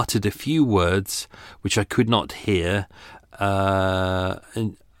but muttered a few words which I could not hear.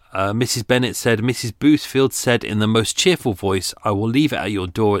 Mrs. Bennett said, "Mrs. Bousfield said in the most cheerful voice, 'I will leave it at your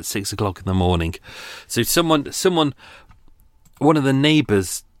door at 6 o'clock in the morning.'" So one of the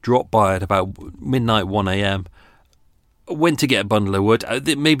neighbours dropped by at about midnight, 1 a.m, went to get a bundle of wood.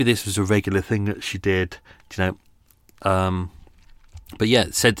 Maybe this was a regular thing that she did, but yeah,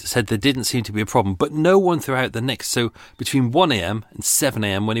 said there didn't seem to be a problem. But no one throughout the next, so between 1 a.m. and 7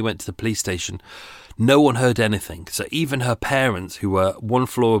 a.m. when he went to the police station, no one heard anything. So even her parents, who were one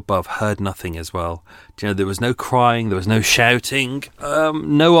floor above, heard nothing as well. There was no crying, there was no shouting,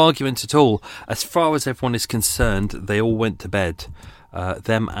 no argument at all. As far as everyone is concerned, they all went to bed,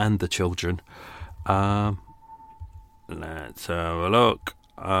 them and the children. Let's have a look.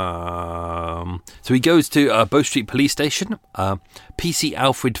 So he goes to Bow Street Police Station. PC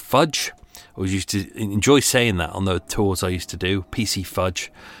Alfred Fudge. I always used to enjoy saying that on the tours I used to do. PC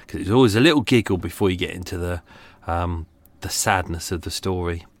Fudge, because it's always a little giggle before you get into the sadness of the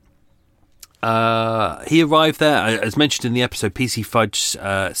story. He arrived there, as mentioned in the episode. PC Fudge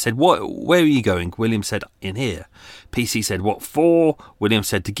said, where are you going? William said, "In here." PC said, "What for?" William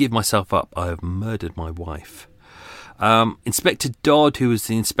said, "To give myself up. I have murdered my wife." Inspector Dodd, who was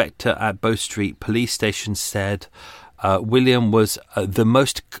the inspector at Bow Street Police Station, said William was the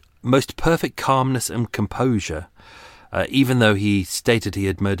most perfect calmness and composure. Even though he stated he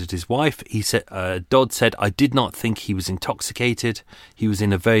had murdered his wife, Dodd said, "I did not think he was intoxicated. He was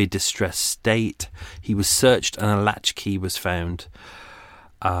in a very distressed state. He was searched and a latchkey was found."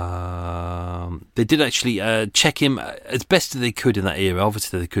 They did actually check him as best as they could in that era.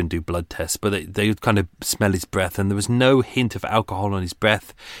 Obviously they couldn't do blood tests, but they would kind of smell his breath, and there was no hint of alcohol on his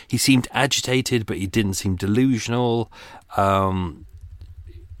breath. He seemed agitated, but he didn't seem delusional.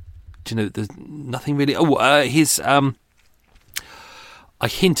 There's nothing really. I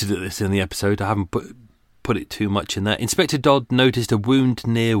hinted at this in the episode. I haven't put it too much in there. Inspector Dodd noticed a wound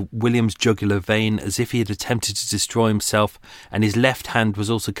near William's jugular vein, as if he had attempted to destroy himself, and his left hand was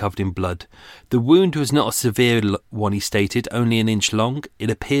also covered in blood. The wound was not a severe one, he stated, only an inch long.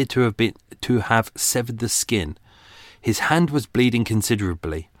 It appeared to have severed the skin. His hand was bleeding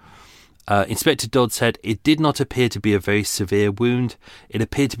considerably. Inspector Dodd said it did not appear to be a very severe wound. It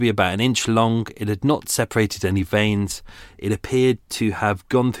appeared to be about an inch long. It had not separated any veins. It appeared to have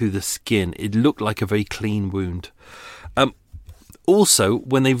gone through the skin. It looked like a very clean wound. Also,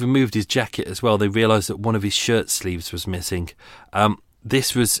 when they removed his jacket as well, they realised that one of his shirt sleeves was missing.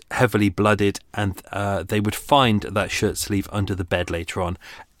 This was heavily blooded, and they would find that shirt sleeve under the bed later on.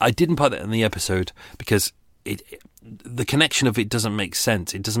 I didn't put that in the episode because the connection of it doesn't make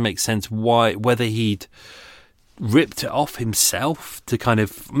sense. It doesn't make sense whether he'd ripped it off himself to kind of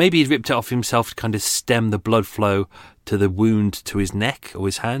stem the blood flow to the wound to his neck or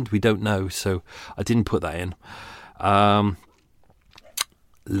his hand. We don't know, so I didn't put that in.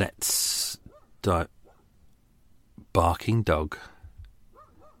 Let's dive. Barking dog.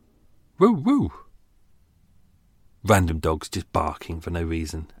 Woo woo. Random dogs just barking for no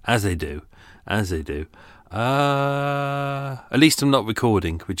reason, as they do. At least I'm not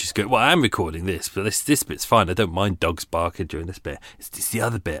recording, which is good. Well, I am recording this, but this bit's fine. I don't mind dogs barking during this bit. It's the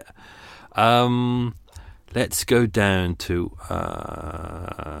other bit. let's go down to.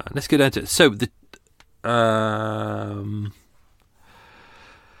 So the.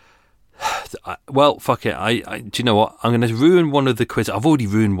 Well, fuck it. Do you know what? I'm going to ruin one of the quiz. I've already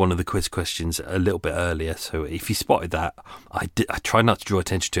ruined one of the quiz questions a little bit earlier. So if you spotted that, I try not to draw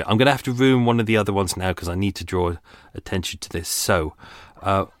attention to it. I'm going to have to ruin one of the other ones now because I need to draw attention to this. So,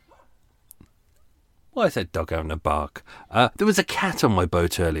 why is that dog having a bark? There was a cat on my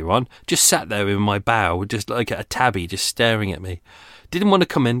boat earlier on, just sat there in my bow, just like a tabby, just staring at me. Didn't want to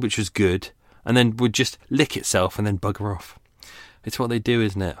come in, which was good, and then would just lick itself and then bugger off. It's what they do,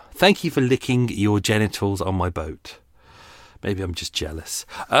 isn't it? Thank you for licking your genitals on my boat. Maybe I'm just jealous.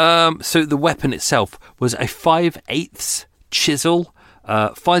 So the weapon itself was a 5/8 chisel,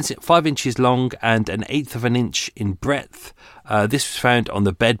 5 inches long and 1/8 of an inch in breadth. This was found on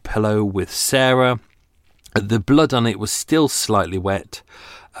the bed pillow with Sarah. The blood on it was still slightly wet,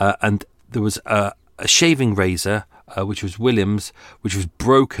 and there was a shaving razor, which was William's, which was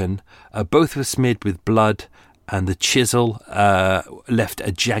broken. Both were smeared with blood. And the chisel left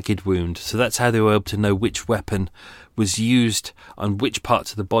a jagged wound. So that's how they were able to know which weapon was used on which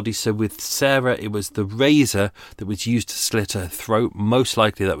parts of the body. So with Sarah, it was the razor that was used to slit her throat. Most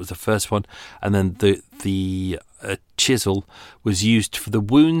likely that was the first one. And then the chisel was used for the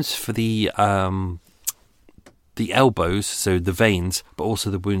wounds for the elbows, so the veins, but also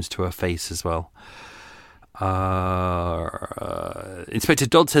the wounds to her face as well. Inspector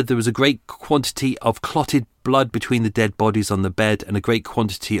Dodd said there was a great quantity of clotted blood between the dead bodies on the bed and a great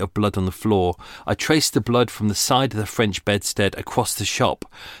quantity of blood on the floor. I traced the blood from the side of the French bedstead across the shop.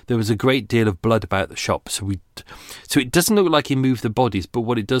 There was a great deal of blood about the shop, so it doesn't look like he moved the bodies, but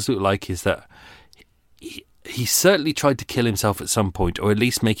what it does look like is that he certainly tried to kill himself at some point, or at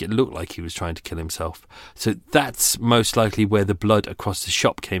least make it look like he was trying to kill himself. So that's most likely where the blood across the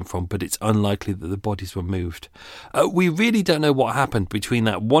shop came from, but it's unlikely that the bodies were moved. We really don't know what happened between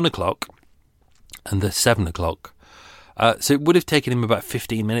that 1 o'clock and the 7 o'clock. So it would have taken him about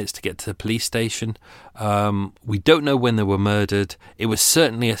 15 minutes to get to the police station. We don't know when they were murdered. It was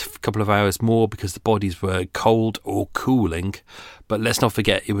certainly a couple of hours more because the bodies were cold or cooling. But let's not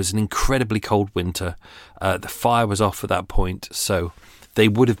forget, it was an incredibly cold winter. The fire was off at that point, so they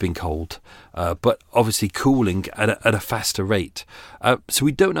would have been cold, but obviously cooling at a faster rate. So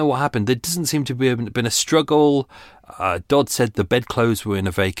we don't know what happened. There doesn't seem to have been a struggle. Dodd said the bedclothes were in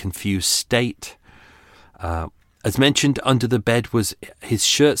a very confused state. As mentioned, under the bed was his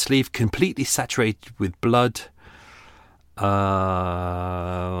shirt sleeve completely saturated with blood. What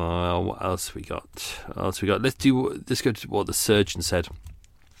else we got? Let's go to what the surgeon said.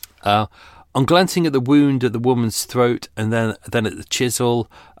 On glancing at the wound at the woman's throat and then at the chisel,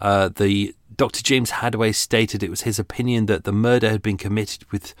 the Dr. James Hadaway stated it was his opinion that the murder had been committed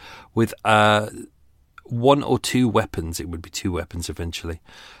with 1 or 2 weapons. It would be 2 weapons eventually.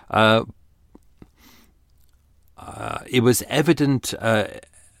 It was evident.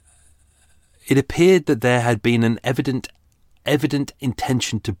 It appeared that there had been an evident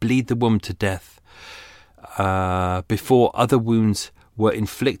intention to bleed the woman to death before other wounds were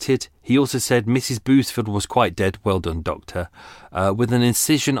inflicted. He also said Mrs. Bousfield was quite dead. Well done, doctor. With an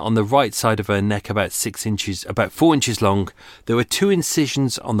incision on the right side of her neck about 4 inches long. There were 2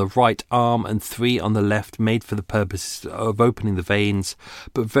 incisions on the right arm and 3 on the left, made for the purpose of opening the veins,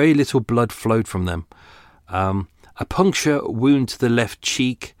 but very little blood flowed from them. A puncture wound to the left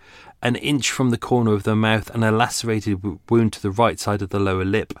cheek, an inch from the corner of the mouth, and a lacerated wound to the right side of the lower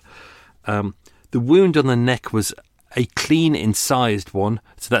lip. The wound on the neck was a clean incised one,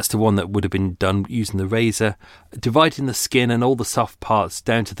 so that's the one that would have been done using the razor, dividing the skin and all the soft parts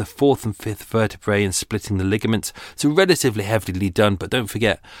down to the 4th and 5th vertebrae and splitting the ligaments. So relatively heavily done, but don't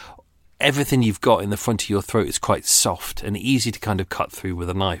forget, everything you've got in the front of your throat is quite soft and easy to kind of cut through with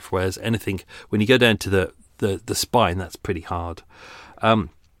a knife, whereas anything, when you go down to the spine, that's pretty hard. So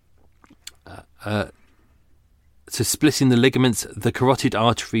splitting the ligaments, the carotid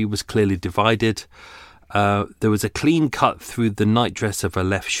artery was clearly divided. There was a clean cut through the nightdress of her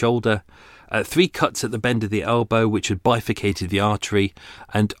left shoulder, 3 cuts at the bend of the elbow, which had bifurcated the artery,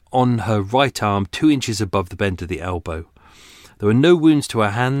 and on her right arm, 2 inches above the bend of the elbow. There were no wounds to her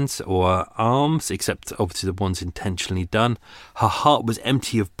hands or her arms, except obviously the ones intentionally done. Her heart was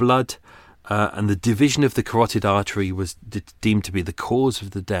empty of blood, and the division of the carotid artery was deemed to be the cause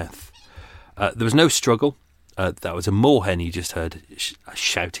of the death. There was no struggle. That was a moorhen you just heard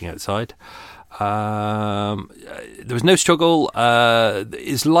shouting outside. There was no struggle.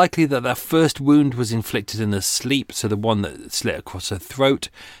 It's likely that first wound was inflicted in her sleep, so the one that slit across her throat.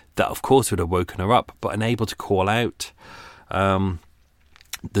 That, of course, would have woken her up, but unable to call out.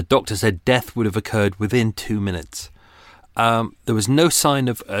 The doctor said death would have occurred within 2 minutes. There was no sign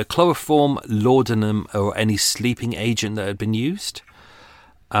of chloroform, laudanum, or any sleeping agent that had been used.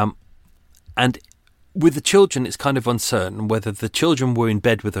 And with the children, it's kind of uncertain whether the children were in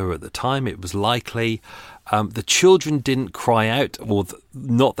bed with her at the time. It was likely. The children didn't cry out, or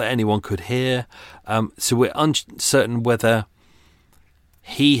not that anyone could hear. So we're uncertain whether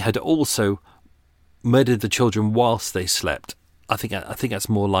he had also murdered the children whilst they slept. I think that's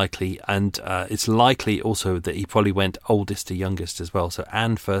more likely, and it's likely also that he probably went oldest to youngest as well. So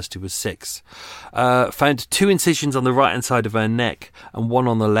Anne first, who was 6, found 2 incisions on the right hand side of her neck and 1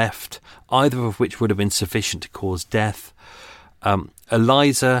 on the left, either of which would have been sufficient to cause death.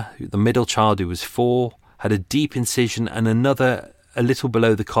 Eliza, the middle child, who was 4, had a deep incision and another a little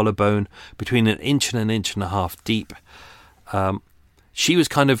below the collarbone, between 1 inch and 1.5 inches deep. She was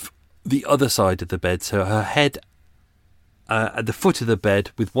kind of the other side of the bed, so her head at the foot of the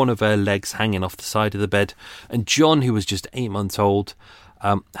bed with one of her legs hanging off the side of the bed. And John, who was just 8 months old,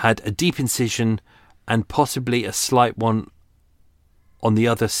 had a deep incision and possibly a slight one on the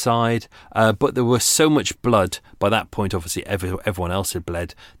other side. But there was so much blood by that point, obviously everyone else had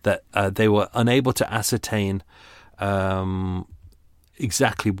bled, that they were unable to ascertain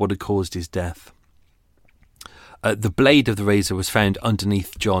exactly what had caused his death. The blade of the razor was found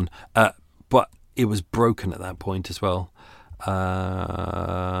underneath John, but it was broken at that point as well.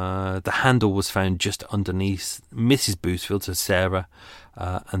 The handle was found just underneath Mrs. Bousfield, so Sarah,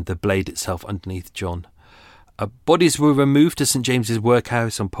 and the blade itself underneath John. Bodies were removed to St James's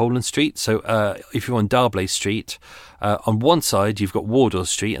Workhouse on Poland Street. So if you're on Darblay Street, on one side you've got Wardour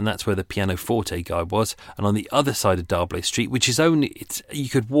Street, and that's where the pianoforte guy was. And on the other side of Darblay Street, which is you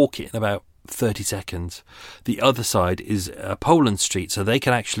could walk it in about 30 seconds. The other side is Poland Street, so they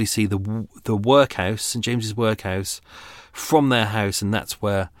can actually see the workhouse, St James's Workhouse, from their house, and that's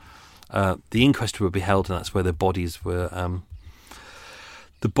where the inquest will be held, and that's where the bodies were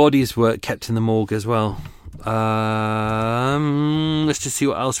kept in the morgue as well. Let's just see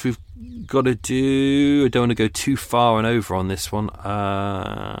what else we've got to do. I don't want to go too far and over on this one.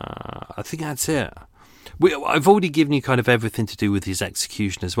 I think that's it. I've already given you kind of everything to do with his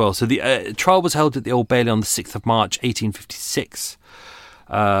execution as well. So the trial was held at the Old Bailey on the 6th of March 1856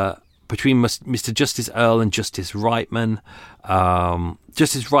 between Mr. Justice Earl and Justice Reitman.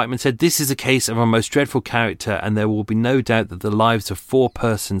 Justice Reitman said, "This is a case of a most dreadful character, and there will be no doubt that the lives of 4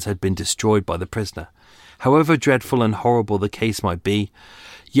 persons had been destroyed by the prisoner. However dreadful and horrible the case might be,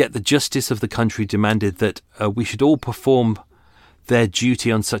 yet the justice of the country demanded that we should all perform their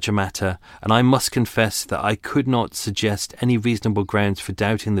duty on such a matter, and I must confess that I could not suggest any reasonable grounds for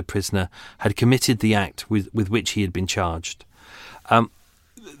doubting the prisoner had committed the act with which he had been charged."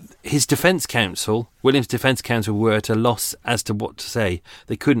 His defence counsel, William's defence counsel, were at a loss as to what to say.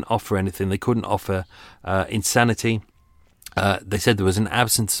 They couldn't offer anything. They couldn't offer insanity. They said there was an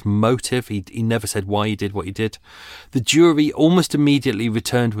absence of motive. He never said why he did what he did. The jury almost immediately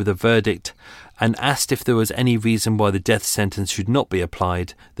returned with a verdict and asked if there was any reason why the death sentence should not be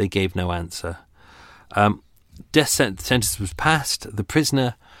applied. They gave no answer. Death sentence was passed. The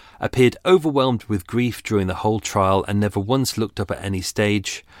prisoner appeared overwhelmed with grief during the whole trial and never once looked up at any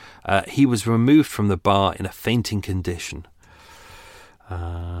stage. He was removed from the bar in a fainting condition.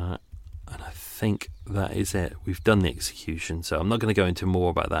 And I think that is it. We've done the execution, so I'm not going to go into more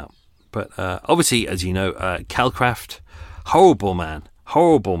about that. But obviously, as you know, Calcraft, horrible man.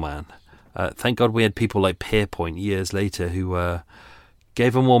 Thank God we had people like Pierpoint years later who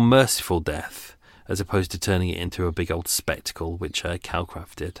gave a more merciful death as opposed to turning it into a big old spectacle, which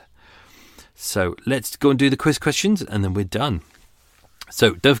Calcraft did. So let's go and do the quiz questions, and then we're done.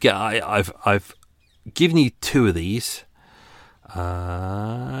 So don't forget, I've given you 2 of these.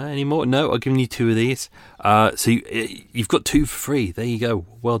 Any more? No, I've given you 2 of these. So you've got 2 for free. There you go.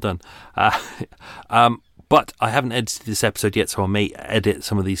 Well done. But I haven't edited this episode yet, so I may edit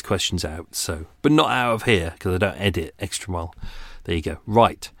some of these questions out. But not out of here, because I don't edit extra well. There you go.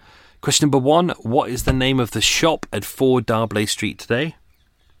 Right. Question number 1. What is the name of the shop at 4 Darblay Street today?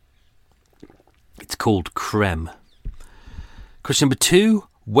 It's called Creme. Question number 2.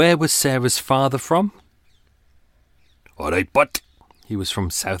 Where was Sarah's father from? All right, but he was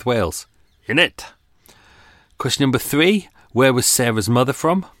from South Wales. In it. Question number 3. Where was Sarah's mother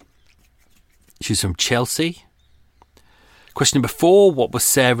from? She's from Chelsea. Question number 4. What was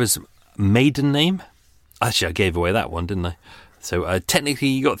Sarah's maiden name? Actually, I gave away that one, didn't I? So technically,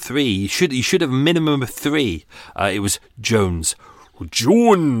 you got 3. You should have a minimum of 3. It was Jones.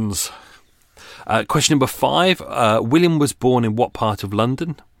 Question number 5. William was born in what part of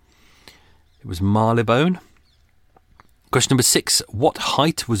London? It was Marylebone. Question number 6. What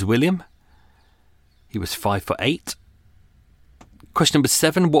height was William? He was 5'8". Question number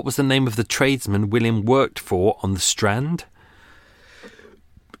 7. What was the name of the tradesman William worked for on the Strand?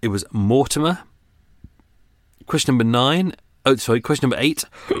 It was Mortimer. Question number 8.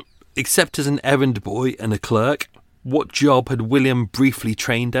 Except as an errand boy and a clerk, what job had William briefly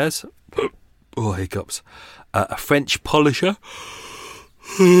trained as? Oh, hiccups. A French polisher.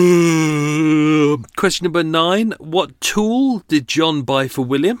 Question number 9. What tool did John buy for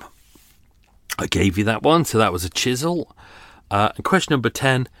William? I gave you that one, so that was a chisel. And question number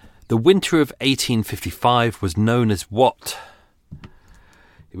 10. The winter of 1855 was known as what?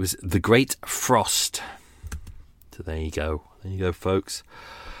 It was the Great Frost. So there you go. There you go, folks.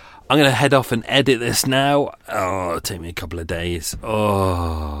 I'm going to head off and edit this now. Oh, it'll take me a couple of days.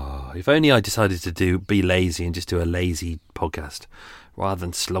 Oh, if only I decided to be lazy and just do a lazy podcast rather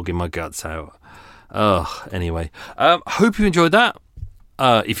than slogging my guts out. Oh, anyway. Hope you enjoyed that.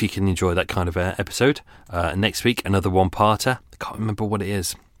 If you can enjoy that kind of episode. Next week, another one-parter. I can't remember what it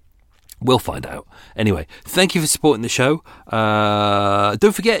is. We'll find out. Anyway, thank you for supporting the show.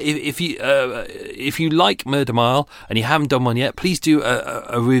 Don't forget, if you like Murder Mile and you haven't done one yet, please do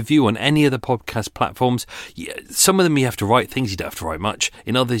a review on any of the podcast platforms. Some of them you have to write things, you don't have to write much.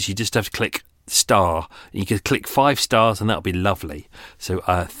 In others, you just have to click star. You can click 5 stars and that'll be lovely. So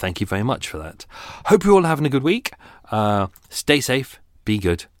thank you very much for that. Hope you're all having a good week. Stay safe, be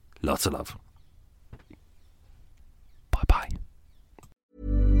good, lots of love. Bye-bye.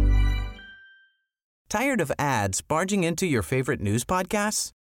 Tired of ads barging into your favorite news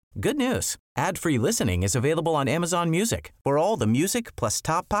podcasts? Good news. Ad-free listening is available on Amazon Music for all the music plus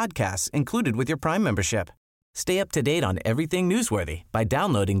top podcasts included with your Prime membership. Stay up to date on everything newsworthy by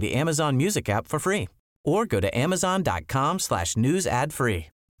downloading the Amazon Music app for free or go to amazon.com/news ad free.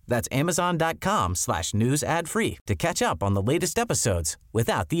 That's amazon.com/news ad free to catch up on the latest episodes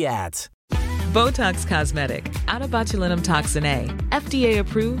without the ads. Botox Cosmetic, out of botulinum toxin A, FDA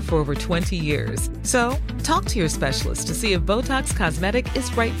approved for over 20 years. So, talk to your specialist to see if Botox Cosmetic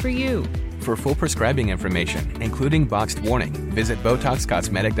is right for you. For full prescribing information, including boxed warning, visit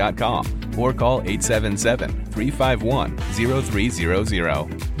BotoxCosmetic.com or call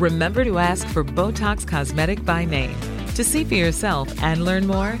 877-351-0300. Remember to ask for Botox Cosmetic by name. To see for yourself and learn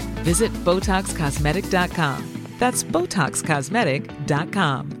more, visit BotoxCosmetic.com. That's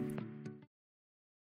BotoxCosmetic.com.